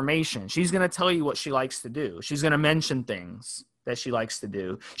you information. She's going to tell you what she likes to do. She's going to mention things that she likes to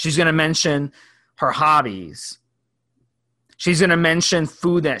do. She's going to mention her hobbies. She's going to mention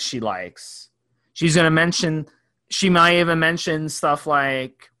food that she likes. She might even mention stuff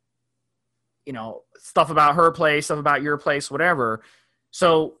like, you know, stuff about her place, stuff about your place, whatever.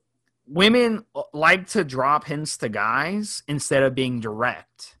 So women like to drop hints to guys instead of being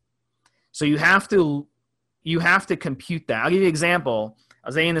direct. So you have to compute that. I'll give you an example. I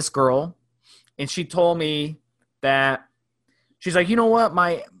was dating this girl, and she told me that she's like, you know what,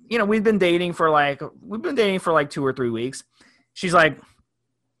 we've been dating for like 2 or 3 weeks. She's like,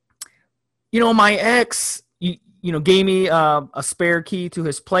 you know, my ex, you know, gave me a spare key to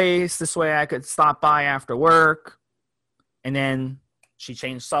his place. This way I could stop by after work. And then she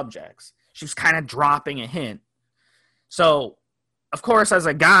changed subjects. She was kind of dropping a hint. So, of course, as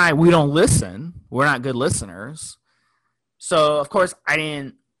a guy, we don't listen. We're not good listeners. So, of course,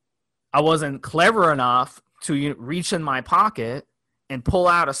 I wasn't clever enough to reach in my pocket and pull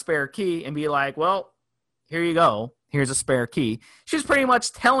out a spare key and be like, well, here you go. Here's a spare key. She's pretty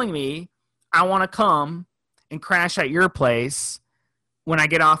much telling me, I want to come and crash at your place when I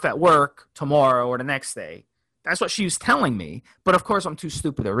get off at work tomorrow or the next day. That's what she was telling me. But, of course, I'm too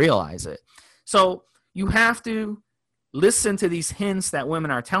stupid to realize it. So you have to listen to these hints that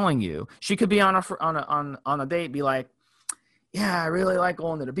women are telling you. She could be on a date, be like, yeah, I really like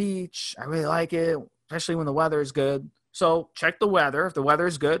going to the beach. I really like it, especially when the weather is good. So check the weather. If the weather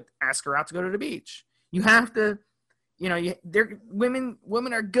is good, ask her out to go to the beach. You have to, you know,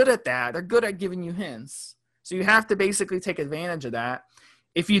 women are good at that. They're good at giving you hints. So you have to basically take advantage of that.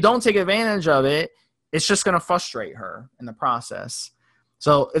 If you don't take advantage of it, it's just going to frustrate her in the process.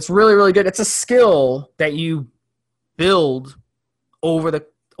 So it's really, really good. It's a skill that you build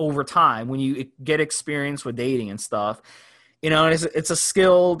over time when you get experience with dating and stuff. You know, it's a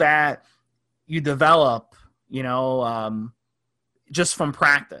skill that you develop, you know, just from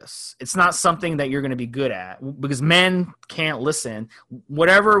practice. It's not something that you're going to be good at because men can't listen.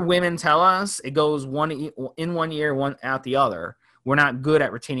 Whatever women tell us, it goes in one ear, one out the other. We're not good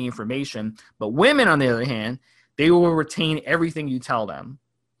at retaining information. But women, on the other hand, they will retain everything you tell them.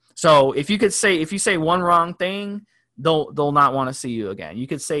 So if you say one wrong thing, they'll not want to see you again. You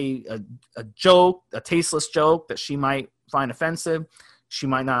could say a joke, a tasteless joke that she might find offensive. She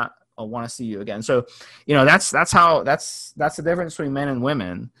might not want to see you again. So, you know, that's the difference between men and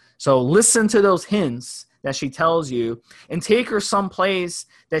women. So listen to those hints that she tells you and take her someplace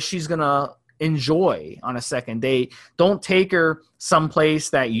that she's going to enjoy on a second date. Don't take her someplace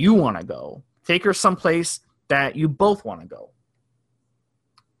that you want to go. Take her someplace that you both want to go.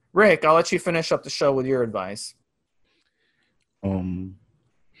 Rick, I'll let you finish up the show with your advice. All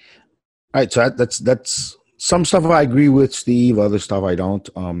right, so that's some stuff I agree with, Steve. Other stuff I don't.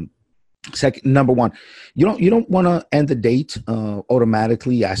 Second, number one, you don't want to end the date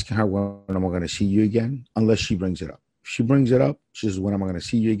automatically asking her when am I going to see you again, unless she brings it up. If she brings it up, she says, when am I going to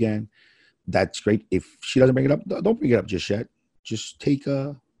see you again? That's great. If she doesn't bring it up, don't bring it up just yet. Just take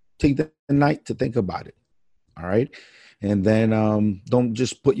the night to think about it. All right. And then don't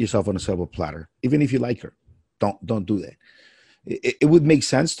just put yourself on a silver platter. Even if you like her, don't do that. It would make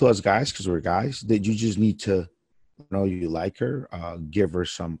sense to us guys, because we're guys, that you just need to know you like her, give her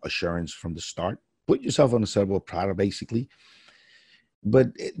some assurance from the start. Put yourself on a silver platter, basically.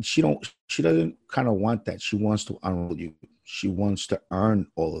 But she doesn't kind of want that. She wants to unroll you. She wants to earn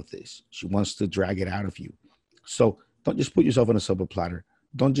all of this. She wants to drag it out of you. So don't just put yourself on a silver platter.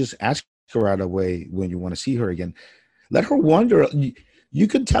 Don't just ask her right away when you want to see her again. Let her wonder. You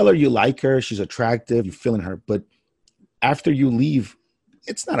can tell her you like her. She's attractive. You're feeling her. But after you leave,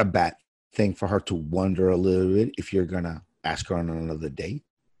 it's not a bad thing for her to wonder a little bit if you're going to ask her on another date.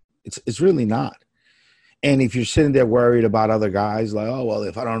 It's really not. And if you're sitting there worried about other guys, like, oh, well,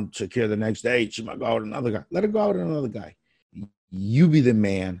 if I don't secure the next date, she might go out with another guy. Let her go out with another guy. You be the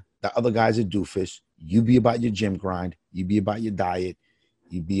man. The other guy's a doofus. You be about your gym grind. You be about your diet.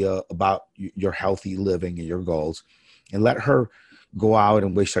 You be about your healthy living and your goals. And let her go out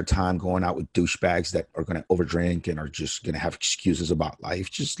and waste her time going out with douchebags that are going to overdrink and are just going to have excuses about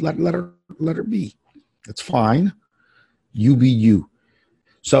life. Just let her be. That's fine. You be you.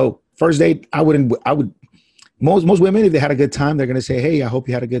 So first date, most women, if they had a good time, they're going to say, hey, I hope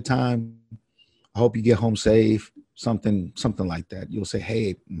you had a good time. I hope you get home safe. Something like that. You'll say,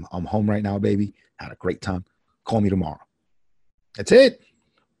 hey, I'm home right now, baby. Had a great time. Call me tomorrow. That's it.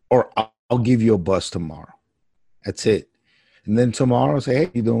 Or I'll give you a buzz tomorrow. That's it. And then tomorrow, say, hey,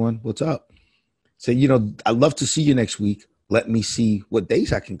 how you doing? What's up? Say, I'd love to see you next week. Let me see what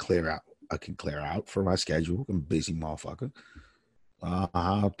days I can clear out. I can clear out for my schedule. I'm a busy motherfucker.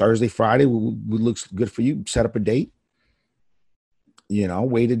 Thursday, Friday looks good for you. Set up a date.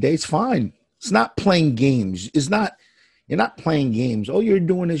 Wait a day. It's fine. It's not playing games. You're not playing games. All you're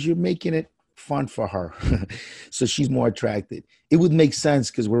doing is you're making it fun for her. So she's more attracted. It would make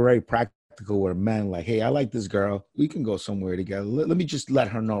sense because we're very practical with men. Like, hey, I like this girl. We can go somewhere together. Let me just let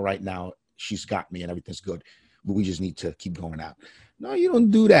her know right now she's got me and everything's good. But we just need to keep going out. No, you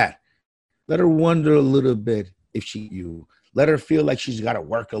don't do that. Let her wonder a little bit if you. Let her feel like she's got to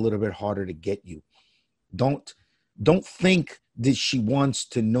work a little bit harder to get you. Don't think that she wants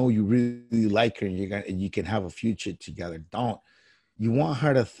to know you really like her and you can have a future together. Don't. You want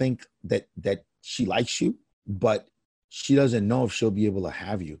her to think that she likes you, but she doesn't know if she'll be able to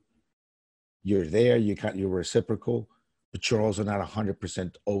have you. You're there, you're reciprocal, but you're also not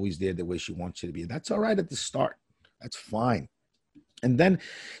 100% always there the way she wants you to be. That's all right at the start. That's fine. And then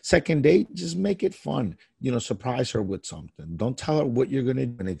second date, just make it fun. Surprise her with something. Don't tell her what you're going to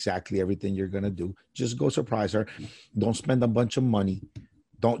do and exactly everything you're going to do. Just go surprise her. Don't spend a bunch of money.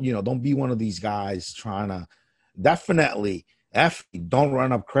 Don't be one of these guys trying to definitely don't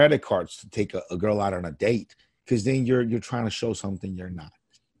run up credit cards to take a girl out on a date, because then you're trying to show something you're not.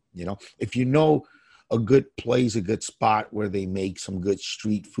 If a good place, a good spot where they make some good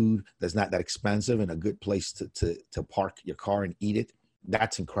street food that's not that expensive and a good place to park your car and eat it,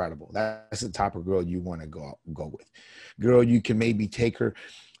 that's incredible. That's the type of girl you want to go with. Girl, you can maybe take her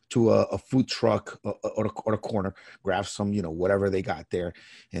to a food truck or a corner, grab some, whatever they got there,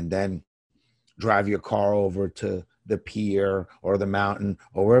 and then drive your car over to the pier or the mountain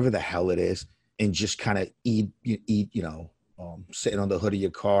or wherever the hell it is, and just kind of eat, sitting on the hood of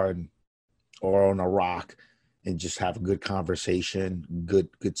your car or on a rock and just have a good conversation,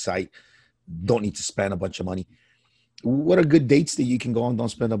 good sight. Don't need to spend a bunch of money. What are good dates that you can go on? Don't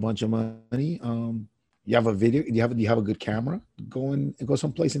spend a bunch of money. You have a video, you have a good camera, go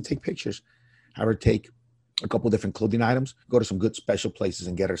someplace and take pictures. Have her take a couple different clothing items, go to some good special places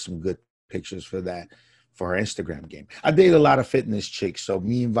and get her some good pictures for her Instagram game. I date a lot of fitness chicks, so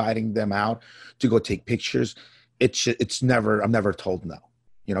me inviting them out to go take pictures, I'm never told no.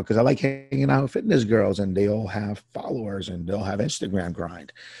 Because I like hanging out with fitness girls and they all have followers and they'll have Instagram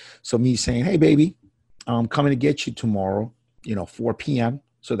grind. So me saying, hey, baby, I'm coming to get you tomorrow, 4 p.m.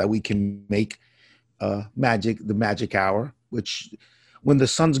 so that we can make the magic hour, which when the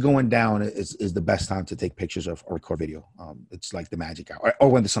sun's going down is the best time to take pictures or record video. It's like the magic hour, or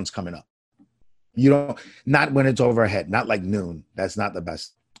when the sun's coming up. Not when it's overhead, not like noon. That's not the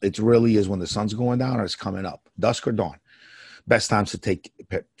best. It really is when the sun's going down or it's coming up, dusk or dawn. Best times to take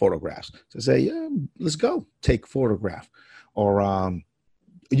photographs. So say, yeah, let's go take a photograph. Or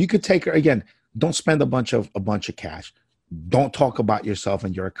you could take her again. Don't spend a bunch of cash. Don't talk about yourself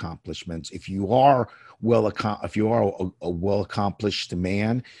and your accomplishments. If you are if you are a well accomplished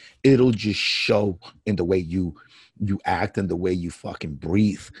man, it'll just show in the way you act and the way you fucking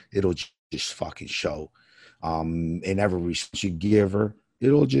breathe. It'll just fucking show. In every response you give her,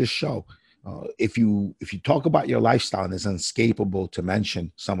 it'll just show. If you talk about your lifestyle and it's unescapable to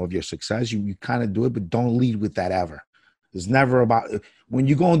mention some of your success, you kind of do it, but don't lead with that ever. It's never about, when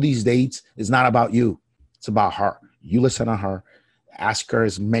you go on these dates, it's not about you. It's about her. You listen to her, ask her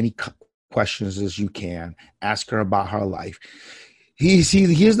as many questions as you can, ask her about her life. Here's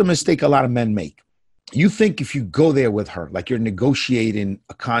the mistake a lot of men make. You think if you go there with her, like you're negotiating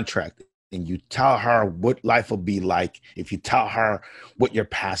a contract, and you tell her what life will be like, if you tell her what your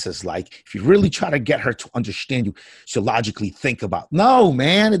past is like, if you really try to get her to understand you, she'll logically think about, no,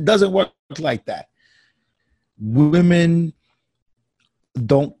 man, it doesn't work like that. Women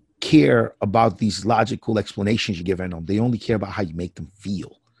don't care about these logical explanations you're giving them. They only care about how you make them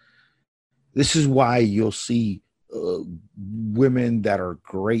feel. This is why you'll see women that are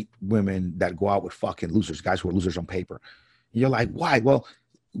great women that go out with fucking losers, guys who are losers on paper. You're like, why? Well,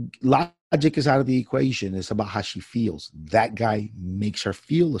 logic is out of the equation. It's about how she feels. That guy makes her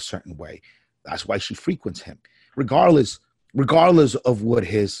feel a certain way. That's why she frequents him, regardless of what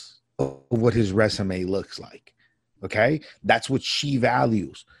his resume looks like. Okay, that's what she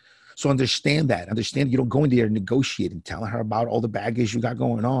values. So understand that. Understand you don't go in there negotiating, telling her about all the baggage you got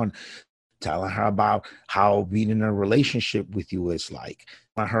going on, telling her about how being in a relationship with you is like,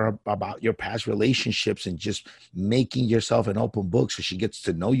 telling her about your past relationships and just making yourself an open book so she gets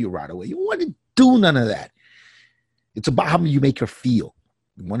to know you right away. You don't want to do none of that. It's about how you make her feel.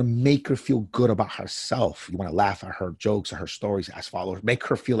 You want to make her feel good about herself. You want to laugh at her jokes or her stories as followers. Make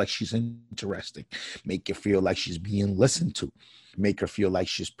her feel like she's interesting. Make her feel like she's being listened to. Make her feel like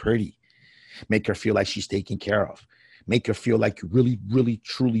she's pretty. Make her feel like she's taken care of. Make her feel like you really, really,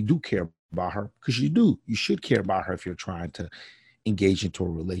 truly do care about her, because you do. You should care about her if you're trying to engage into a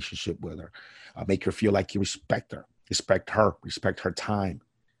relationship with her. Make her feel like you respect her, respect her time,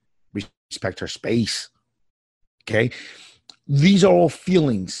 respect her space. Okay? These are all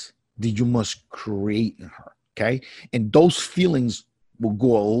feelings that you must create in her. Okay? And those feelings will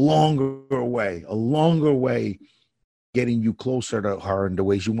go a longer way getting you closer to her in the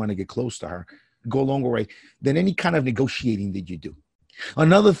ways you want to get close to her, go a longer way than any kind of negotiating that you do.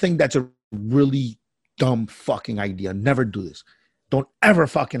 Another thing that's a really dumb fucking idea, never do this. Don't ever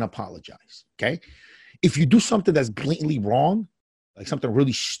fucking apologize, okay? If you do something that's blatantly wrong, like something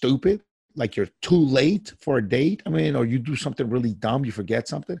really stupid, like you're too late for a date, or you do something really dumb, you forget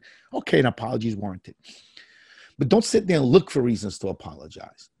something, okay, an apology is warranted. But don't sit there and look for reasons to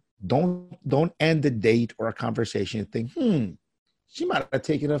apologize. Don't end the date or a conversation and think, she might have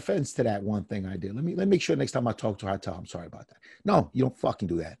taken offense to that one thing I did. Let me make sure next time I talk to her, I tell her I'm sorry about that. No, you don't fucking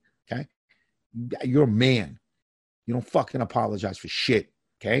do that, okay? You're a man. You don't fucking apologize for shit,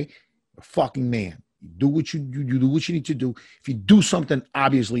 okay? You're a fucking man. You do what you do what you need to do. If you do something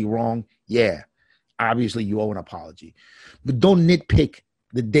obviously wrong, yeah, obviously you owe an apology. But don't nitpick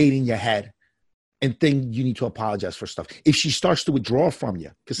the date in your head and think you need to apologize for stuff. If she starts to withdraw from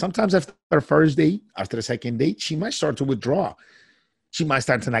you, because sometimes after the first date, after the second date, she might start to withdraw. She might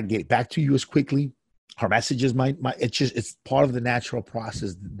start to not get back to you as quickly. Her messages might it's part of the natural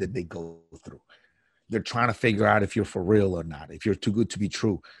process that they go through. They're trying to figure out if you're for real or not, if you're too good to be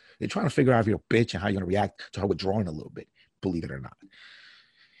true. They're trying to figure out if you're a bitch and how you're going to react to her withdrawing a little bit, believe it or not.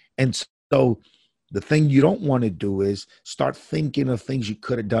 And so the thing you don't want to do is start thinking of things you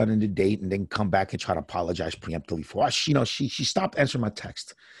could have done in the date and then come back and try to apologize preemptively for. She stopped answering my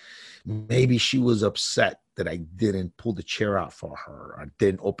text. Maybe she was upset that I didn't pull the chair out for her. I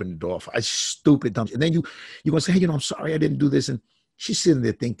didn't open the door for her. Stupid, dumb. And then you're going to say, hey, I'm sorry I didn't do this. And she's sitting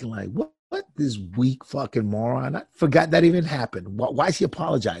there thinking like, what this weak fucking moron? I forgot that even happened. Why is he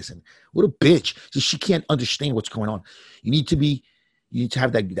apologizing? What a bitch. She can't understand what's going on. You need to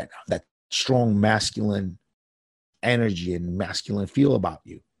have that strong masculine energy and masculine feel about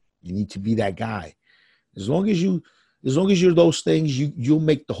you. You need to be that guy. As long as you're those things, you'll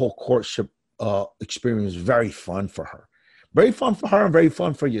make the whole courtship experience very fun for her. Very fun for her and very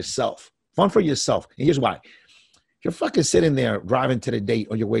fun for yourself. Fun for yourself. And here's why. You're fucking sitting there driving to the date,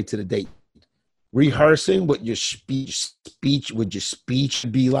 on your way to the date, rehearsing what your speech would your speech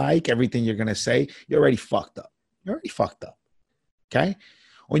be like, everything you're going to say. You're already fucked up. Okay?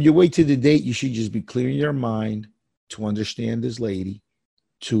 On your way to the date, you should just be clearing your mind to understand this lady,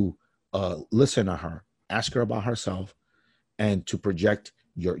 to listen to her, ask her about herself, and to project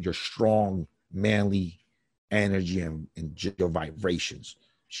your strong, manly energy and your vibrations.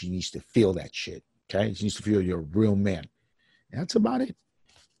 She needs to feel that shit, okay? She needs to feel you're a real man. That's about it.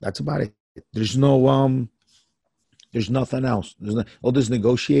 That's about it. There's no there's nothing else. All this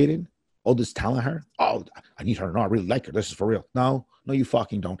negotiating, all this telling her, oh, I need her to know I really like her. This is for real. No, you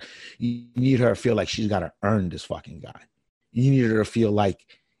fucking don't. You need her to feel like she's got to earn this fucking guy. You need her to feel like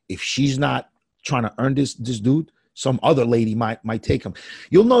if she's not trying to earn this dude, some other lady might take him.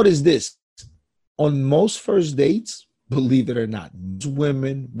 You'll notice this on most first dates. Believe it or not, most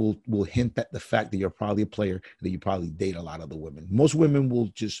women will hint at the fact that you're probably a player, that you probably date a lot of the women. Most women will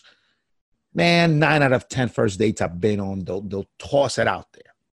just, 9 out of 10 first dates I've been on, they'll toss it out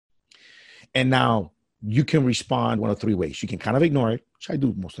there. And now you can respond one of 3 ways. You can kind of ignore it, which I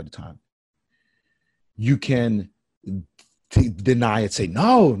do most of the time. You can deny it, say,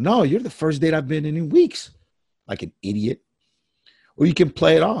 no, you're the first date I've been in weeks, like an idiot. Or you can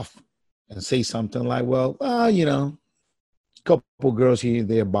play it off and say something like, well, couple girls here and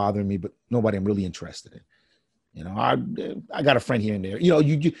there bothering me, but nobody I'm really interested in. I got a friend here and there.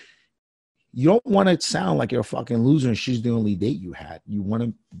 You don't want to sound like you're a fucking loser and she's the only date you had. You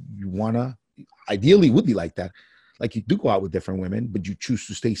want to ideally would be like that. Like you do go out with different women, but you choose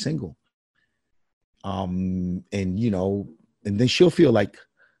to stay single. And then she'll feel like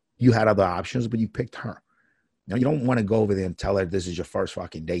you had other options, but you picked her. You don't want to go over there and tell her this is your first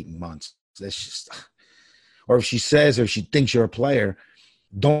fucking date in months. That's just... Or if she says, or if she thinks you're a player,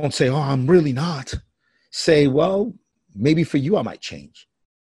 don't say, oh, I'm really not. Say, well, maybe for you, I might change.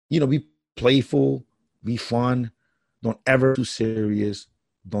 Be playful, be fun. Don't ever be too serious.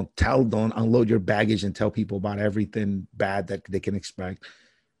 Don't unload your baggage and tell people about everything bad that they can expect.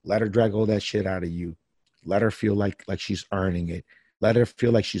 Let her drag all that shit out of you. Let her feel like she's earning it. Let her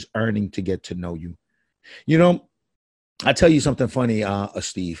feel like she's earning to get to know you. I'll tell you something funny,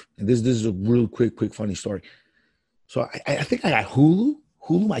 Steve. And this is a real quick funny story. So I think I got Hulu.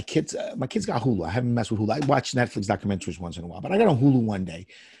 My kids got Hulu. I haven't messed with Hulu. I watch Netflix documentaries once in a while, but I got on Hulu one day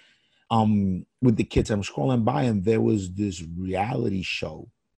with the kids. I'm scrolling by, and there was this reality show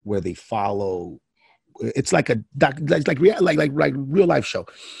where they follow. It's like real life show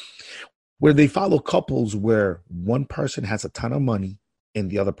where they follow couples where one person has a ton of money and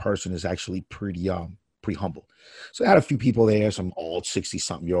the other person is actually pretty humble. So I had a few people there, some old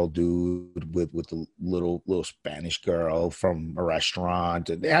 60-something-year-old dude with a little Spanish girl from a restaurant.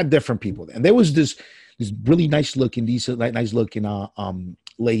 And they had different people there. And there was this really nice looking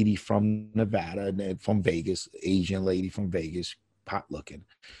lady from Nevada, from Vegas, Asian lady from Vegas, hot looking,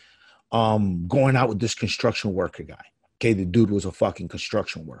 going out with this construction worker guy. Okay, the dude was a fucking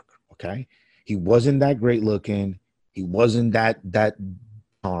construction worker. Okay, he wasn't that great looking. He wasn't that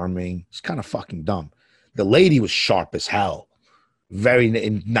charming. He's kind of fucking dumb. The lady was sharp as hell. Very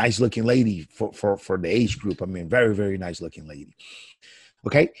nice looking lady for the age group. I mean, very, very nice looking lady.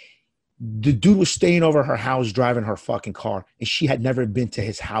 Okay. The dude was staying over her house, driving her fucking car, and she had never been to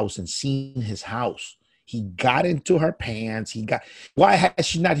his house and seen his house. He got into her pants. Why has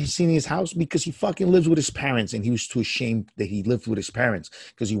she not seen his house? Because he fucking lives with his parents, and he was too ashamed that he lived with his parents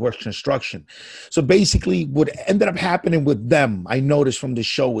because he works construction. So basically what ended up happening with them, I noticed from the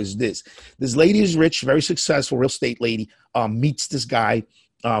show, is this lady is rich, very successful real estate lady, meets this guy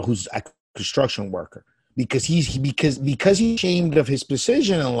who's a construction worker. Because he's ashamed of his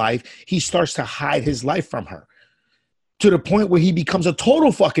position in life, he starts to hide his life from her to the point where he becomes a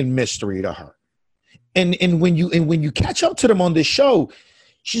total fucking mystery to her. And when you catch up to them on this show,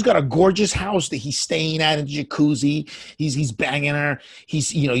 she's got a gorgeous house that he's staying at in the jacuzzi. He's banging her.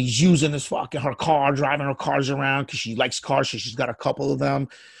 He's using her car, driving her cars around because she likes cars. So she's got a couple of them.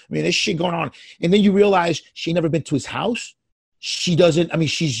 I mean, there's shit going on. And then you realize she never been to his house. She doesn't. I mean,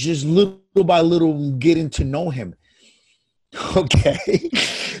 she's just little by little getting to know him. Okay,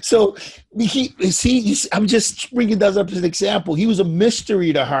 so I'm just bringing that up as an example. He was a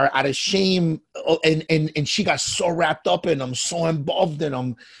mystery to her out of shame, and she got so wrapped up in him, so involved in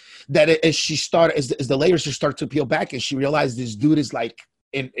him, that as the layers just start to peel back, and she realized this dude is like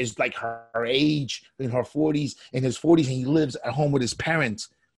her age, in her 40s, in his 40s, and he lives at home with his parents.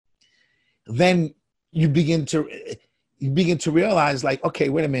 Then you begin to realize, like, okay,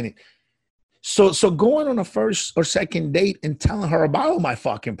 wait a minute. So going on a first or second date and telling her about all my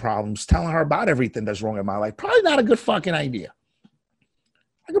fucking problems, telling her about everything that's wrong in my life, probably not a good fucking idea.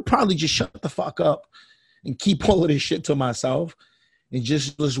 I could probably just shut the fuck up and keep all of this shit to myself and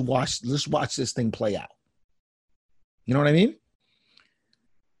just let's watch this thing play out. You know what I mean?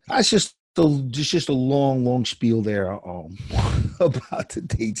 That's just a long spiel there about the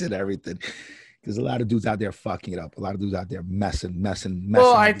dates and everything. There's a lot of dudes out there fucking it up. A lot of dudes out there messing.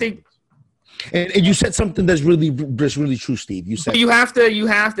 Well, I think. And you said something that's really true, Steve. You said you have to.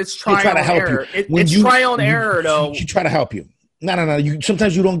 It's trial and error. It's trial and error, though. You try to help you. No. You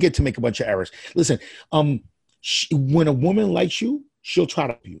sometimes you don't get to make a bunch of errors. Listen, when a woman likes you, she'll try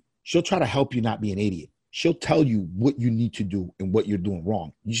to help you. She'll try to help you not be an idiot. She'll tell you what you need to do and what you're doing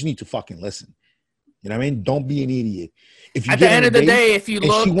wrong. You just need to fucking listen. You know what I mean? Don't be an idiot. If you At the get on end a of the date day, if you and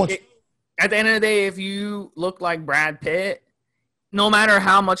she look, wants, at the end of the day, if you look like Brad Pitt, no matter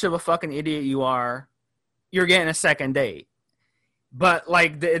how much of a fucking idiot you are, you're getting a second date. But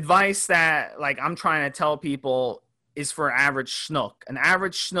like the advice that like I'm trying to tell people is for average schnook. An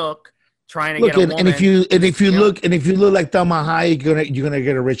average schnook trying to look, get a and woman. if you you know, look like Thelma Hayek, you're gonna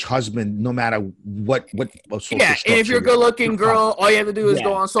get a rich husband no matter what social yeah, and if structure you're a you're good in. looking girl, all you have to do is go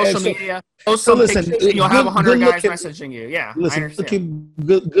Yeah. on And social so, media, post so some listen, pictures, and you'll have good 100 guys looking. messaging you. Yeah, I Listen, understand.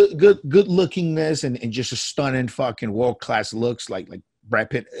 looking good lookingness and just a stunning fucking world class looks like Brad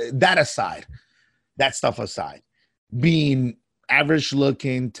Pitt. That aside, that stuff aside, being average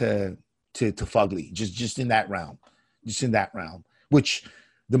looking to fugly, just in that realm, which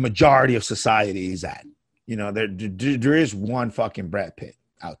the majority of society is at. You know, there is one fucking Brad Pitt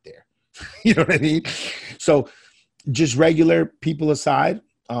out there. You know what I mean? So just regular people aside,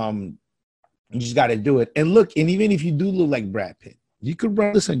 you just got to do it. And look, and even if you do look like Brad Pitt, you could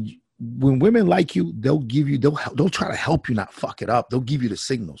run. Listen, when women like you, they'll try to help you not fuck it up. They'll give you the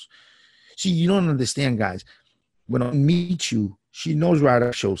signals. See, you don't understand, guys. When I meet you, she knows right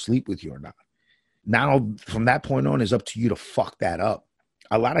if she'll sleep with you or not. Now, from that point on, it's up to you to fuck that up.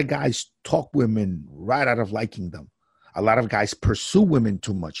 A lot of guys talk women right out of liking them. A lot of guys pursue women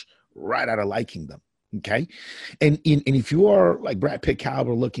too much right out of liking them. Okay. And if you are like Brad Pitt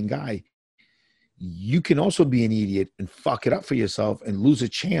caliber looking guy, you can also be an idiot and fuck it up for yourself and lose a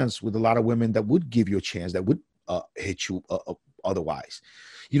chance with a lot of women that would give you a chance, that would hit you otherwise.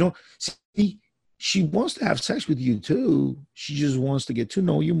 You know, see, she wants to have sex with you too. She just wants to get to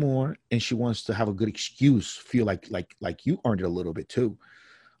know you more, and she wants to have a good excuse, feel like you earned it a little bit too.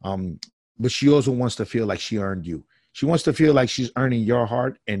 But she also wants to feel like she earned you. She wants to feel like she's earning your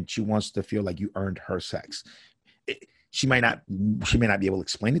heart, and she wants to feel like you earned her sex. She may not be able to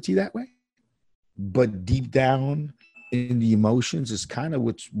explain it to you that way, but deep down in the emotions is kind of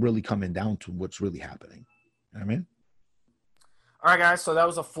what's really coming down to what's really happening. You know what I mean? All right, guys. So that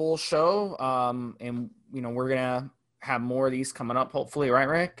was a full show, and we're gonna have more of these coming up, hopefully, right,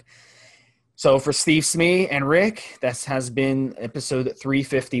 Rick? So for Steve Smee and Rick, that has been episode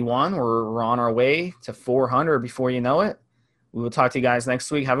 351. We're on our way to 400 before you know it. We will talk to you guys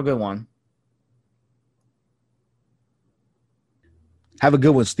next week. Have a good one. Have a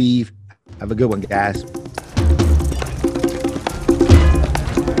good one, Steve. Have a good one, guys.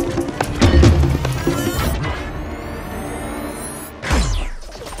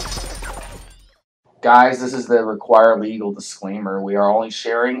 Guys, this is the required legal disclaimer. We are only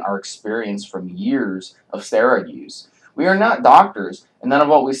sharing our experience from years of steroid use. We are not doctors, and none of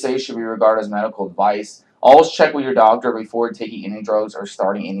what we say should be regarded as medical advice. Always check with your doctor before taking any drugs or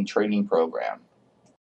starting any training program.